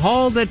town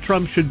hall that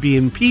Trump should be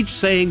impeached,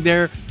 saying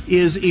there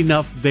is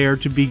enough there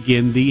to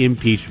begin the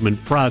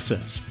impeachment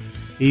process.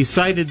 He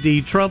cited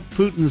the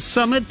Trump-Putin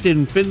summit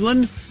in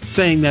Finland,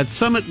 saying that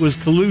summit was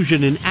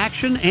collusion in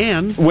action,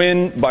 and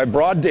when, by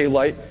broad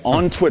daylight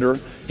on Twitter,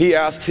 he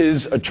asked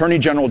his Attorney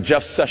General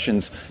Jeff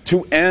Sessions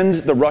to end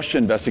the Russia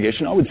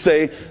investigation, I would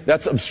say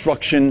that's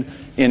obstruction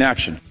in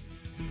action.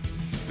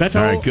 Beto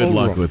All right, good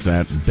O'Rourke. luck with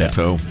that,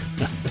 Beto.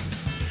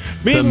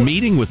 The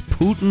meeting with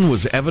Putin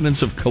was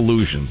evidence of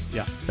collusion.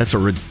 Yeah. That's a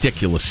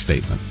ridiculous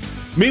statement.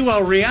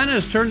 Meanwhile, Rihanna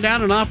has turned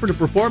down an offer to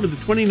perform at the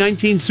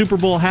 2019 Super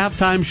Bowl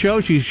halftime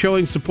show. She's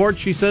showing support,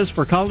 she says,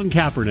 for Colin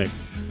Kaepernick.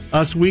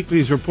 Us Weekly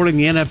is reporting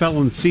the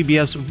NFL and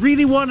CBS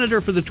really wanted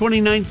her for the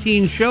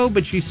 2019 show,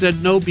 but she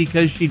said no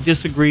because she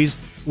disagrees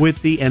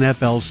with the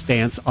NFL's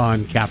stance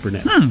on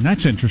Kaepernick.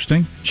 That's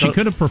interesting. She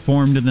could have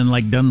performed and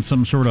then done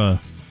some sort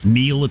of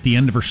kneel at the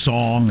end of her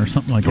song or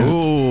something like that.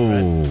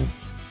 Oh. Right.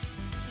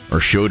 Or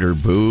showed her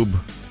boob.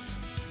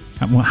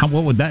 What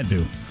would that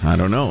do? I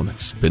don't know.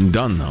 That's been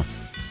done, though.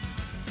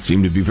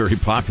 Seemed to be very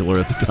popular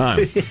at the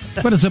time.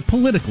 But as a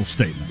political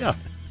statement. Yeah.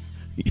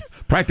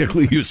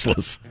 Practically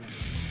useless.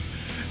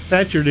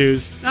 That's your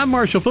news. I'm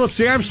Marshall Phillips,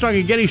 the Armstrong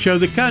and Getty Show,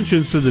 the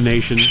conscience of the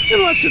nation.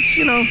 Unless it's,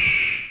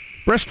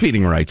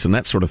 breastfeeding rights and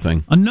that sort of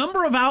thing. A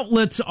number of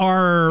outlets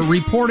are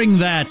reporting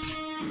that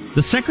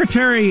the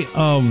Secretary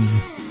of,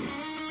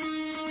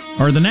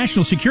 or the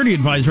National Security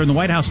Advisor and the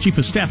White House Chief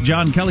of Staff,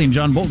 John Kelly and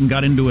John Bolton,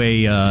 got into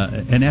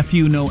an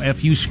FU, no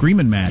FU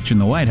screaming match in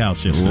the White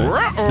House yesterday.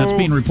 That's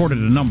being reported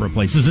in a number of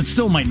places. It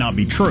still might not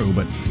be true,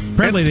 but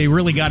apparently they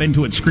really got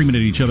into it screaming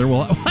at each other.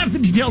 We'll have the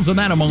details on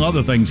that, among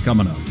other things,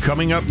 coming up.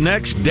 Coming up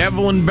next,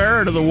 Devlin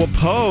Barrett of the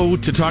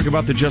WAPO to talk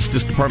about the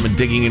Justice Department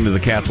digging into the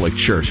Catholic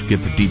Church.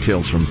 Get the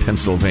details from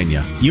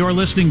Pennsylvania. You're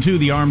listening to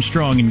the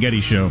Armstrong and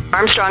Getty Show.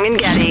 Armstrong and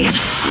Getty.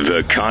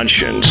 The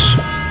conscience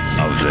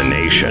of the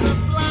nation.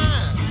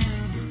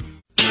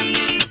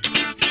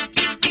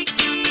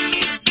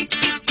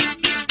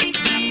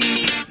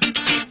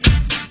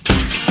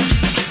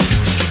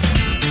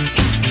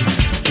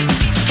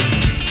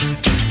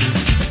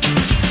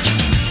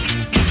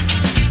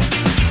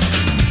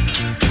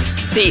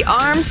 The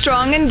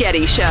Armstrong and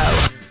Getty Show.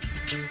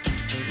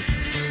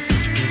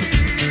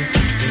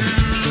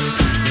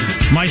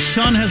 My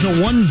son has a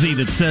onesie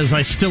that says,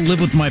 "I still live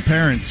with my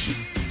parents."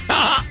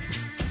 I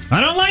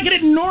don't like it.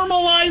 It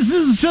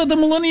normalizes the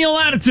millennial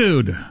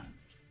attitude.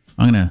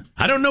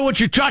 I don't know what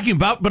you're talking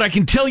about, but I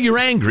can tell you're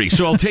angry,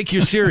 so I'll take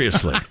you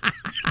seriously.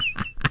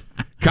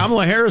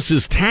 Kamala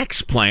Harris's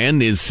tax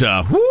plan is,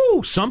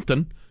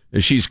 something.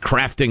 As she's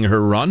crafting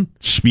her run.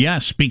 Yeah,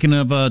 speaking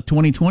of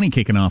 2020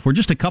 kicking off, we're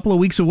just a couple of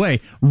weeks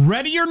away.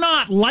 Ready or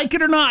not, like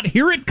it or not,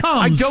 here it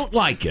comes. I don't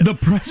like it. The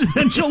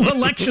presidential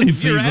election if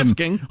season. You're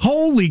asking.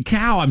 Holy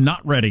cow, I'm not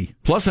ready.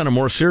 Plus, on a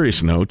more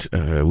serious note,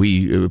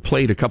 we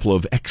played a couple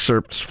of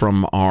excerpts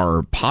from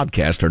our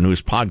podcast, our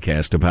newest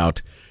podcast,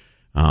 about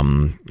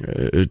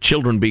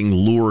children being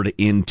lured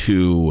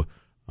into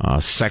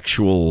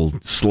sexual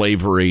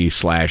slavery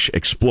 /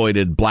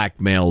 exploited,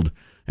 blackmailed,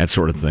 that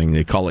sort of thing.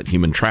 They call it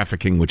human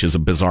trafficking, which is a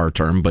bizarre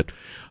term, but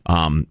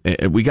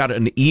we got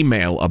an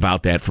email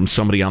about that from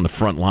somebody on the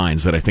front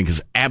lines that I think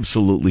is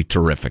absolutely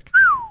terrific,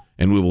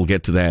 and we will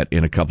get to that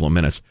in a couple of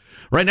minutes.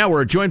 Right now,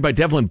 we're joined by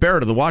Devlin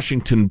Barrett of the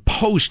Washington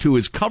Post, who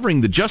is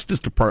covering the Justice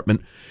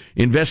Department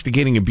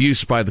investigating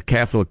abuse by the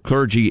Catholic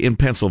clergy in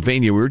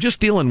Pennsylvania. We were just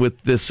dealing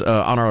with this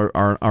on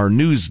our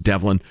news,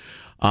 Devlin.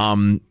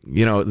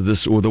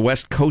 The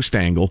West Coast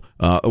angle.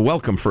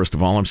 Welcome, first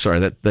of all. I'm sorry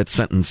that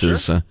sentence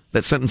is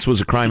that sentence was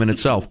a crime in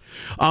itself.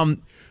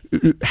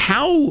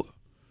 How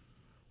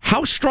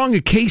strong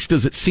a case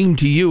does it seem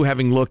to you,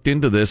 having looked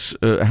into this?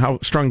 How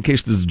strong a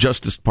case does the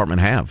Justice Department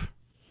have?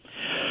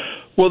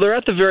 Well, they're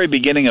at the very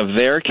beginning of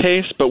their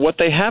case, but what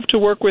they have to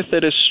work with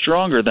that is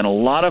stronger than a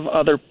lot of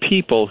other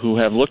people who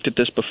have looked at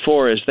this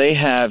before is they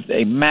have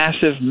a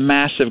massive,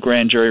 massive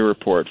grand jury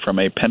report from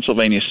a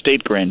Pennsylvania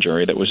state grand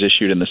jury that was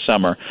issued in the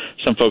summer.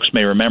 Some folks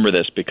may remember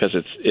this because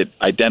it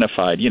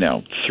identified,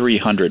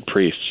 300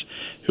 priests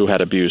who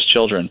had abused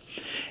children.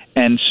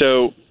 And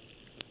so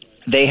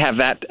they have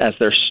that as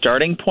their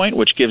starting point,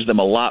 which gives them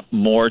a lot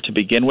more to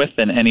begin with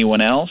than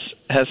anyone else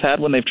has had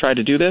when they've tried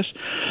to do this.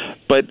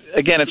 But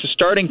again, it's a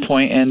starting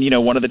point, and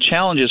one of the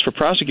challenges for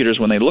prosecutors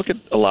when they look at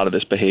a lot of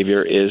this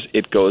behavior is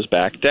it goes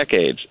back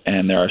decades,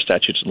 and there are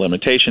statutes of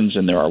limitations,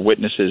 and there are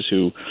witnesses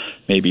who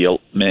may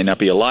not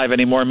be alive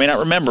anymore, may not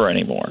remember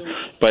anymore.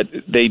 But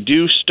they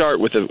do start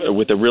with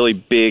a really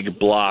big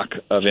block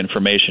of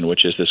information,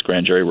 which is this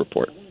grand jury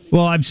report.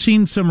 Well, I've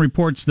seen some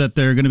reports that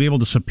they're going to be able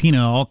to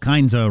subpoena all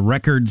kinds of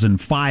records and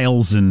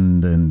files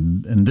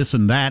and this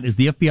and that. Is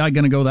the FBI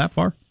going to go that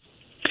far?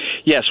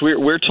 Yes,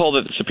 we're told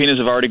that subpoenas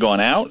have already gone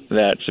out,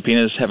 that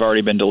subpoenas have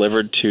already been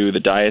delivered to the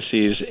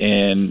diocese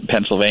in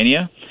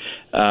Pennsylvania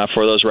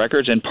for those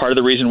records. And part of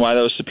the reason why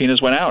those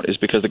subpoenas went out is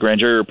because the grand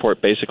jury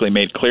report basically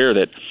made clear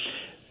that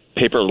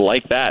paper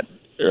like that,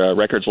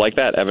 records like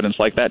that, evidence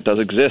like that does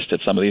exist at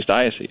some of these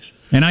dioceses.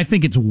 And I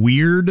think it's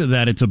weird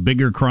that it's a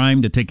bigger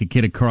crime to take a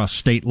kid across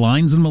state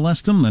lines and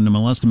molest them than to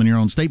molest them in your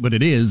own state, but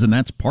it is, and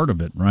that's part of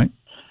it, right?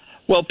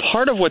 Well,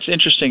 part of what's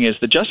interesting is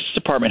the Justice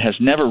Department has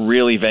never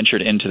really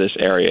ventured into this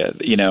area.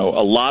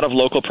 A lot of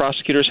local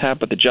prosecutors have,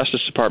 but the Justice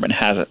Department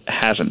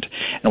hasn't.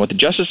 And what the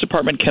Justice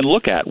Department can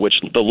look at, which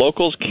the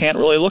locals can't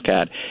really look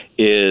at,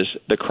 is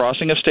the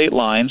crossing of state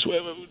lines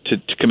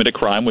to commit a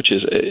crime, which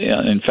is,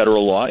 in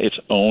federal law, its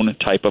own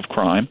type of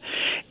crime.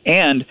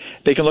 And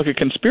they can look at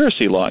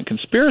conspiracy law. And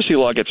conspiracy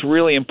law gets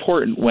really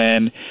important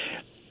when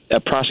a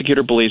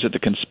prosecutor believes that the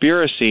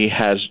conspiracy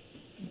has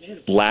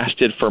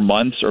lasted for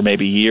months or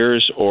maybe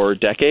years or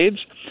decades.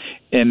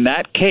 In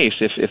that case,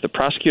 if the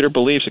prosecutor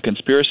believes a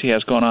conspiracy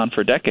has gone on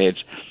for decades,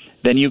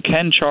 then you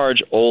can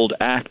charge old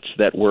acts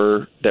that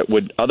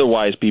would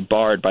otherwise be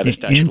barred by the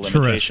statute of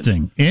limitations.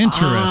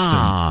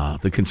 Interesting.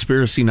 The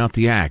conspiracy, not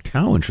the act.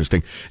 How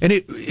interesting. And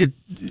it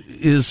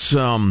is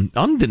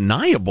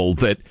undeniable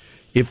that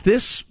if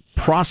this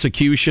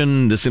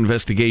prosecution, this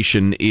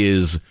investigation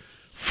is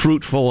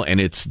fruitful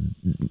and it's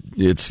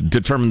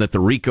determined that the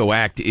RICO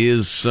Act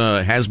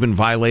has been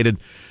violated,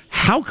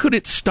 how could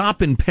it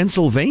stop in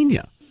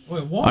Pennsylvania?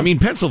 I mean,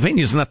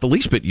 Pennsylvania is not the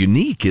least bit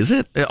unique, is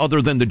it?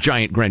 Other than the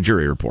giant grand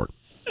jury report.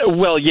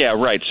 Well, yeah,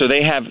 right. So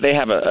they have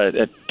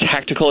a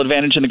tactical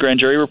advantage in the grand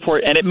jury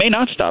report, and it may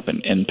not stop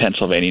in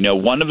Pennsylvania. You know,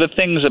 one of the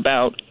things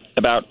about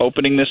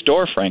opening this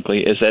door, frankly,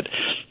 is that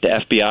the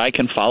FBI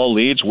can follow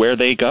leads where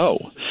they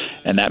go.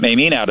 And that may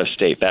mean out of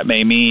state. That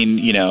may mean,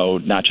 you know,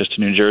 not just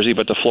to New Jersey,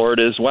 but to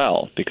Florida as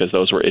well, because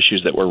those were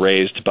issues that were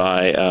raised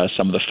by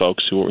some of the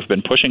folks who have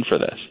been pushing for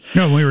this.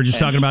 No, we were just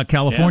talking about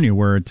California,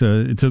 where it's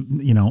a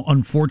you know,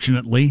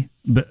 unfortunately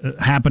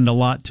happened a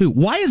lot too.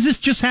 Why is this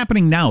just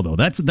happening now, though?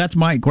 That's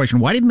my question.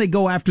 Why didn't they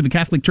go after the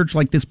Catholic Church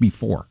like this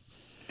before?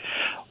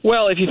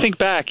 Well, if you think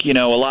back, you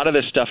know, a lot of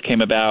this stuff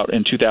came about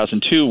in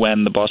 2002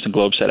 when the Boston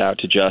Globe set out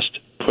to just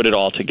put it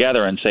all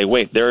together and say,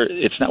 wait,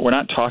 we're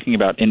not talking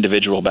about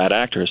individual bad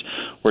actors.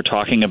 We're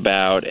talking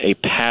about a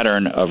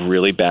pattern of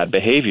really bad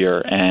behavior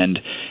and,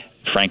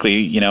 frankly,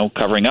 you know,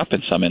 covering up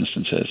in some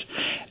instances.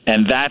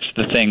 And that's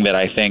the thing that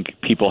I think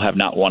people have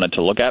not wanted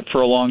to look at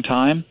for a long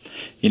time.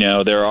 You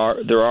know, there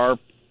are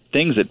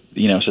things that,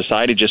 you know,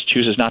 society just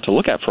chooses not to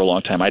look at for a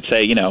long time. I'd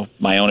say, you know,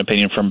 my own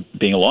opinion from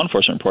being a law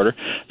enforcement reporter,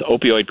 the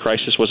opioid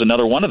crisis was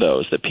another one of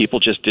those that people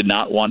just did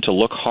not want to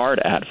look hard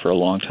at for a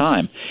long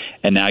time.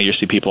 And now you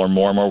see people are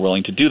more and more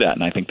willing to do that.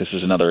 And I think this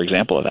is another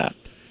example of that.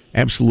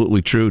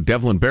 Absolutely true.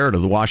 Devlin Barrett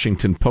of the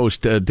Washington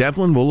Post.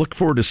 Devlin, we'll look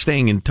forward to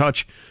staying in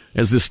touch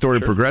as this story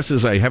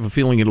progresses. I have a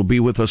feeling it'll be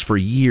with us for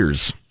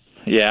years.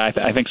 Yeah,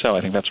 I think so.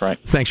 I think that's right.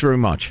 Thanks very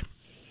much.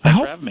 Thanks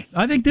for having me.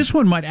 I think this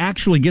one might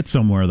actually get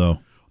somewhere, though.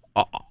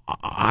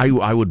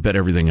 I would bet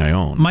everything I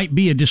own. Might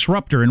be a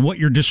disruptor, and what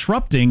you're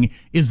disrupting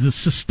is the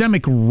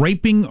systemic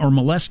raping or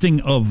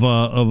molesting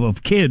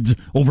of kids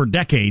over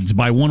decades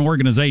by one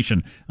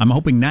organization. I'm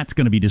hoping that's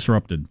going to be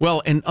disrupted.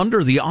 Well, and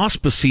under the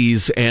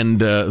auspices and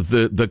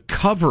the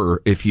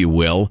cover, if you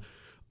will,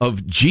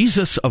 of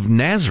Jesus of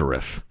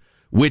Nazareth,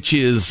 which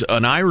is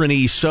an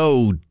irony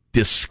so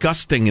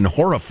disgusting and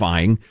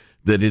horrifying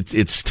that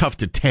it's tough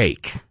to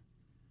take.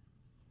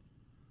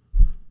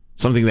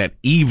 Something that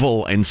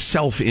evil and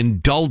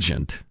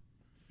self-indulgent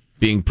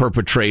being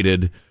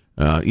perpetrated,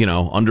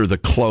 under the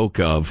cloak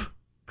of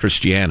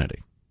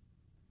Christianity.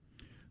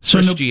 So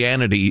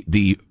Christianity,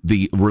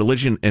 the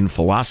religion and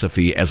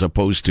philosophy, as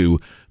opposed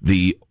to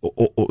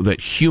that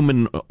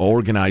human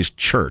organized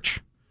church,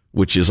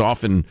 which is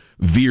often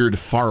veered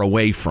far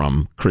away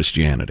from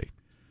Christianity.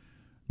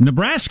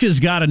 Nebraska's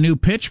got a new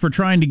pitch for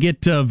trying to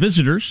get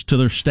visitors to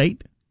their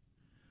state.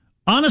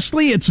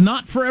 Honestly, it's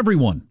not for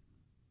everyone.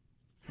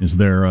 Is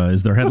their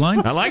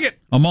headline? I like it.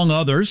 Among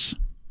others,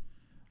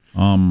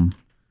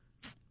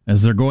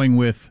 as they're going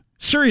with,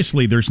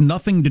 seriously, there's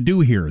nothing to do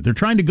here. They're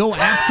trying to go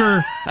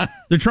after.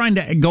 They're trying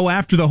to go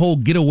after the whole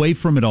get away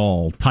from it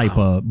all type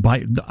of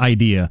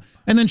idea,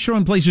 and then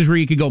showing places where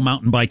you could go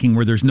mountain biking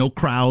where there's no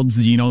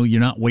crowds. You know, you're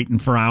not waiting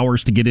for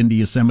hours to get into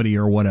Yosemite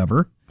or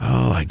whatever.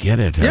 Oh, I get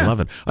it. I love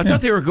it. I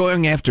thought they were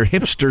going after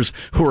hipsters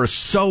who are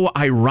so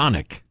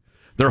ironic.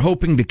 They're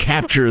hoping to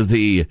capture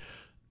the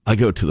I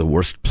go to the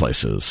worst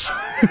places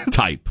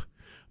type.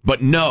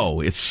 But no,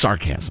 it's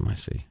sarcasm, I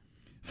see.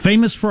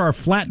 Famous for our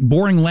flat,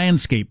 boring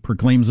landscape,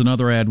 proclaims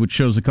another ad which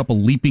shows a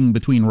couple leaping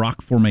between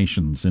rock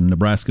formations in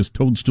Nebraska's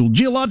Toadstool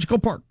Geological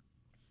Park.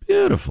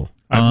 Beautiful.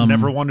 I've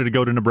never wanted to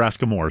go to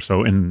Nebraska more,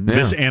 so in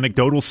this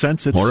anecdotal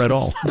sense, it's or at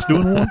all. It's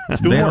doing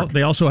work.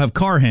 They also have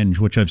Carhenge,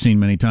 which I've seen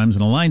many times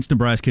in Alliance,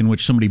 Nebraska, in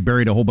which somebody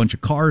buried a whole bunch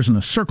of cars in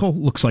a circle.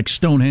 Looks like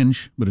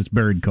Stonehenge, but it's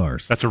buried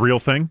cars. That's a real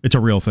thing? It's a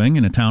real thing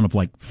in a town of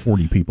like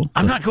 40 people.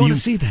 I'm not going to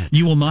see that.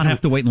 You will not have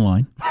to wait in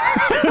line.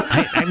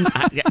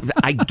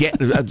 I get,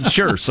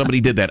 sure, somebody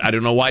did that. I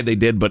don't know why they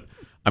did, but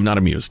I'm not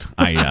amused.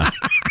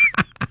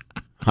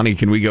 Honey,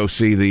 can we go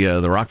see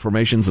the rock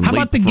formations and how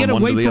about the get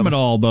away from it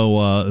all,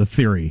 though,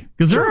 theory?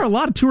 Because there are a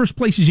lot of tourist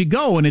places you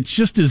go, and it's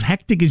just as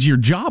hectic as your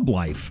job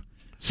life.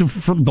 So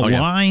from the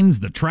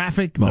lines, the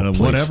traffic,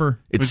 whatever.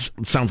 It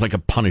sounds like a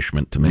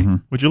punishment to me. Mm-hmm.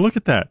 Would you look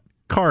at that?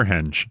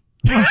 Carhenge.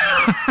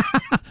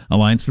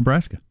 Alliance,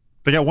 Nebraska.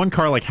 They got one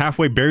car like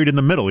halfway buried in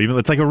the middle. Even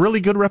it's like a really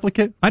good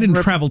replica. I didn't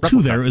travel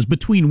to there. It was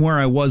between where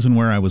I was and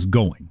where I was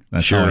going.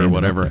 That's sure,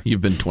 whatever.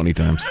 You've been 20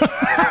 times.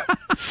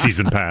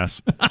 Season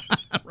pass.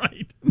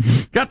 Right.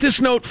 Got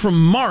this note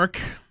from Mark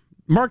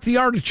the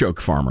artichoke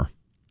farmer.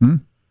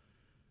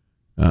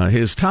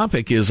 His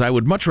topic is, I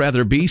would much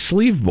rather be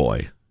sleeve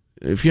boy.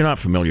 If you're not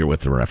familiar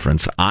with the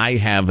reference, I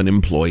have an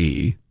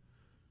employee,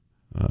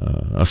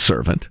 a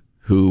servant,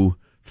 who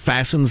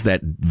fastens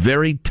that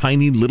very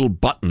tiny little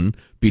button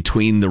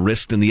between the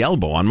wrist and the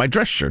elbow on my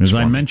dress shirts. As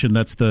I mentioned,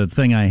 that's the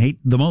thing I hate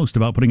the most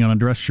about putting on a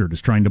dress shirt, is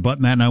trying to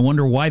button that, and I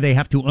wonder why they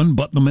have to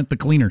unbutton them at the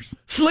cleaners.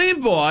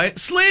 Sleeve boy,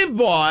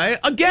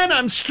 again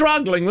I'm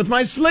struggling with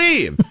my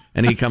sleeve.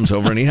 And he comes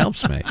over and he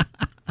helps me.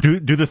 Do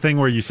the thing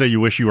where you say you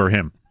wish you were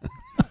him.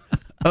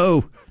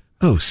 Oh,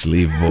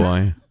 sleeve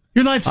boy.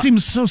 Your life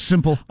seems so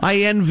simple. I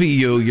envy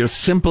you, your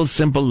simple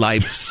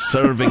life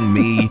serving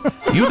me.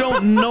 You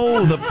don't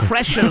know the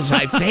pressures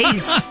I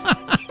face.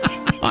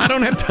 I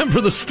don't have time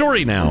for the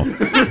story now.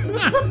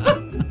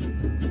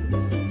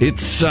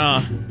 It's,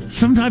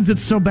 sometimes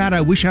it's so bad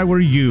I wish I were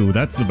you.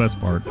 That's the best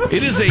part.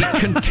 It is a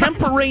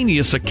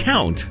contemporaneous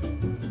account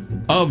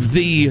of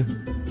the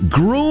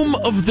groom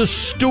of the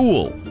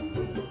stool,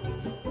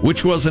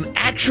 which was an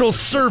actual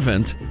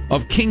servant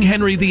of King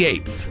Henry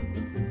VIII.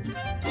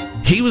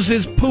 He was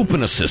his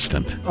pooping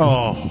assistant.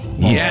 Oh.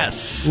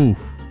 Yes. Oof.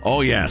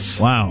 Oh, yes.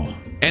 Wow.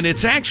 And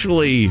it's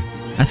actually...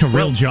 That's a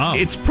real job.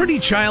 It's pretty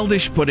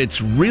childish, but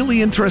it's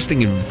really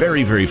interesting and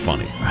very, very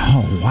funny.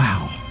 Oh,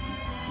 wow.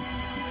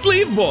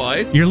 Sleeve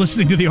boy. You're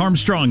listening to the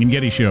Armstrong and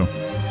Getty Show.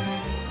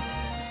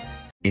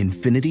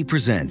 Infiniti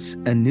presents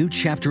a new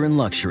chapter in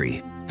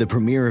luxury, the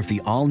premiere of the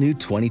all-new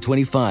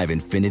 2025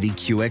 Infiniti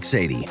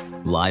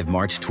QX80, live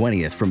March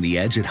 20th from the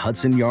Edge at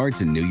Hudson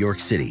Yards in New York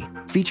City,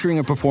 featuring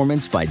a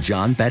performance by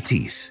John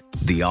Batiste.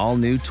 The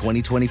all-new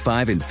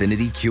 2025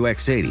 Infiniti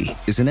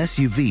QX80 is an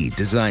SUV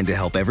designed to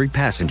help every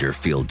passenger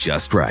feel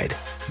just right.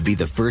 Be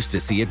the first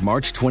to see it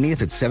March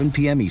 20th at 7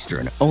 p.m.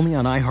 Eastern, only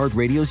on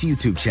iHeartRadio's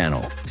YouTube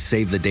channel.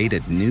 Save the date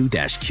at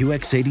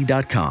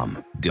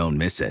new-QX80.com. Don't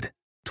miss it.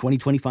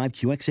 2025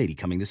 QX80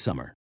 coming this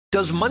summer.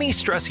 Does money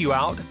stress you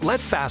out? Let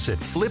Facet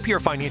flip your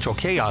financial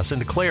chaos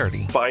into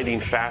clarity. Finding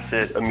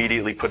Facet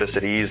immediately put us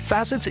at ease.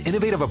 Facet's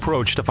innovative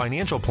approach to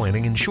financial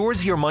planning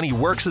ensures your money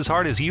works as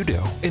hard as you do,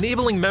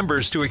 enabling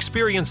members to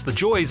experience the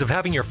joys of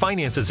having your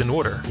finances in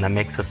order. And that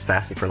makes us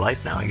Facet for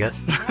life now, I guess.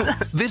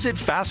 Visit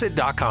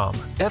Facet.com,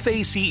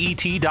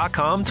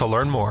 FACET.com to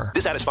learn more.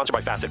 This ad is sponsored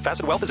by Facet.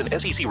 Facet Wealth is an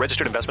SEC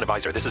registered investment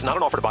advisor. This is not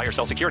an offer to buy or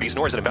sell securities,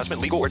 nor is it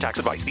investment, legal, or tax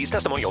advice. These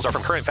testimonials are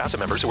from current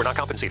Facet members who are not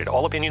compensated.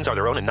 All opinions are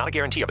their own and not a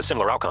guarantee of a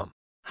similar outcome.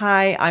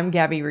 Hi, I'm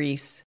Gabby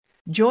Reese.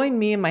 Join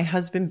me and my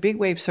husband, big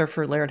wave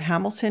surfer Laird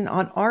Hamilton,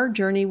 on our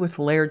journey with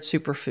Laird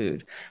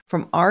Superfood.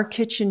 From our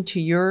kitchen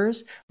to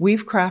yours,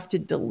 we've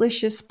crafted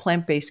delicious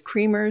plant-based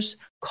creamers,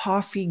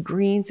 coffee,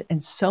 greens,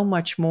 and so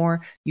much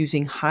more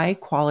using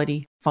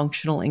high-quality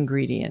functional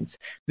ingredients.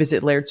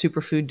 Visit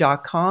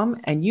LairdSuperfood.com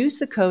and use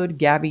the code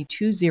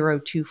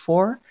GABBY2024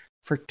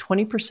 for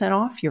 20%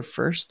 off your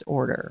first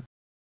order.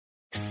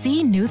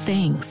 See new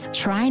things,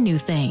 try new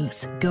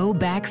things, go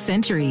back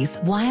centuries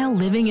while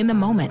living in the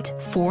moment,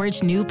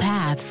 forge new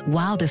paths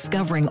while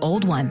discovering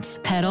old ones,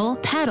 pedal,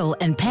 paddle,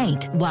 and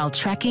paint while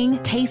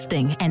trekking,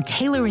 tasting, and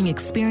tailoring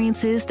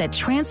experiences that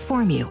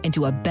transform you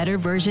into a better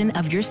version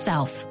of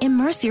yourself.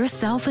 Immerse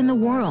yourself in the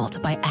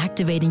world by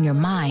activating your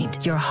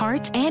mind, your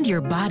heart, and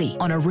your body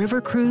on a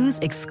river cruise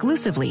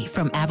exclusively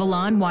from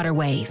Avalon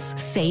Waterways.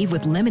 Save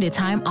with limited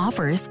time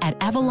offers at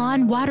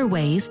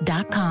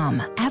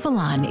AvalonWaterways.com.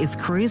 Avalon is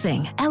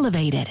cruising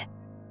elevated.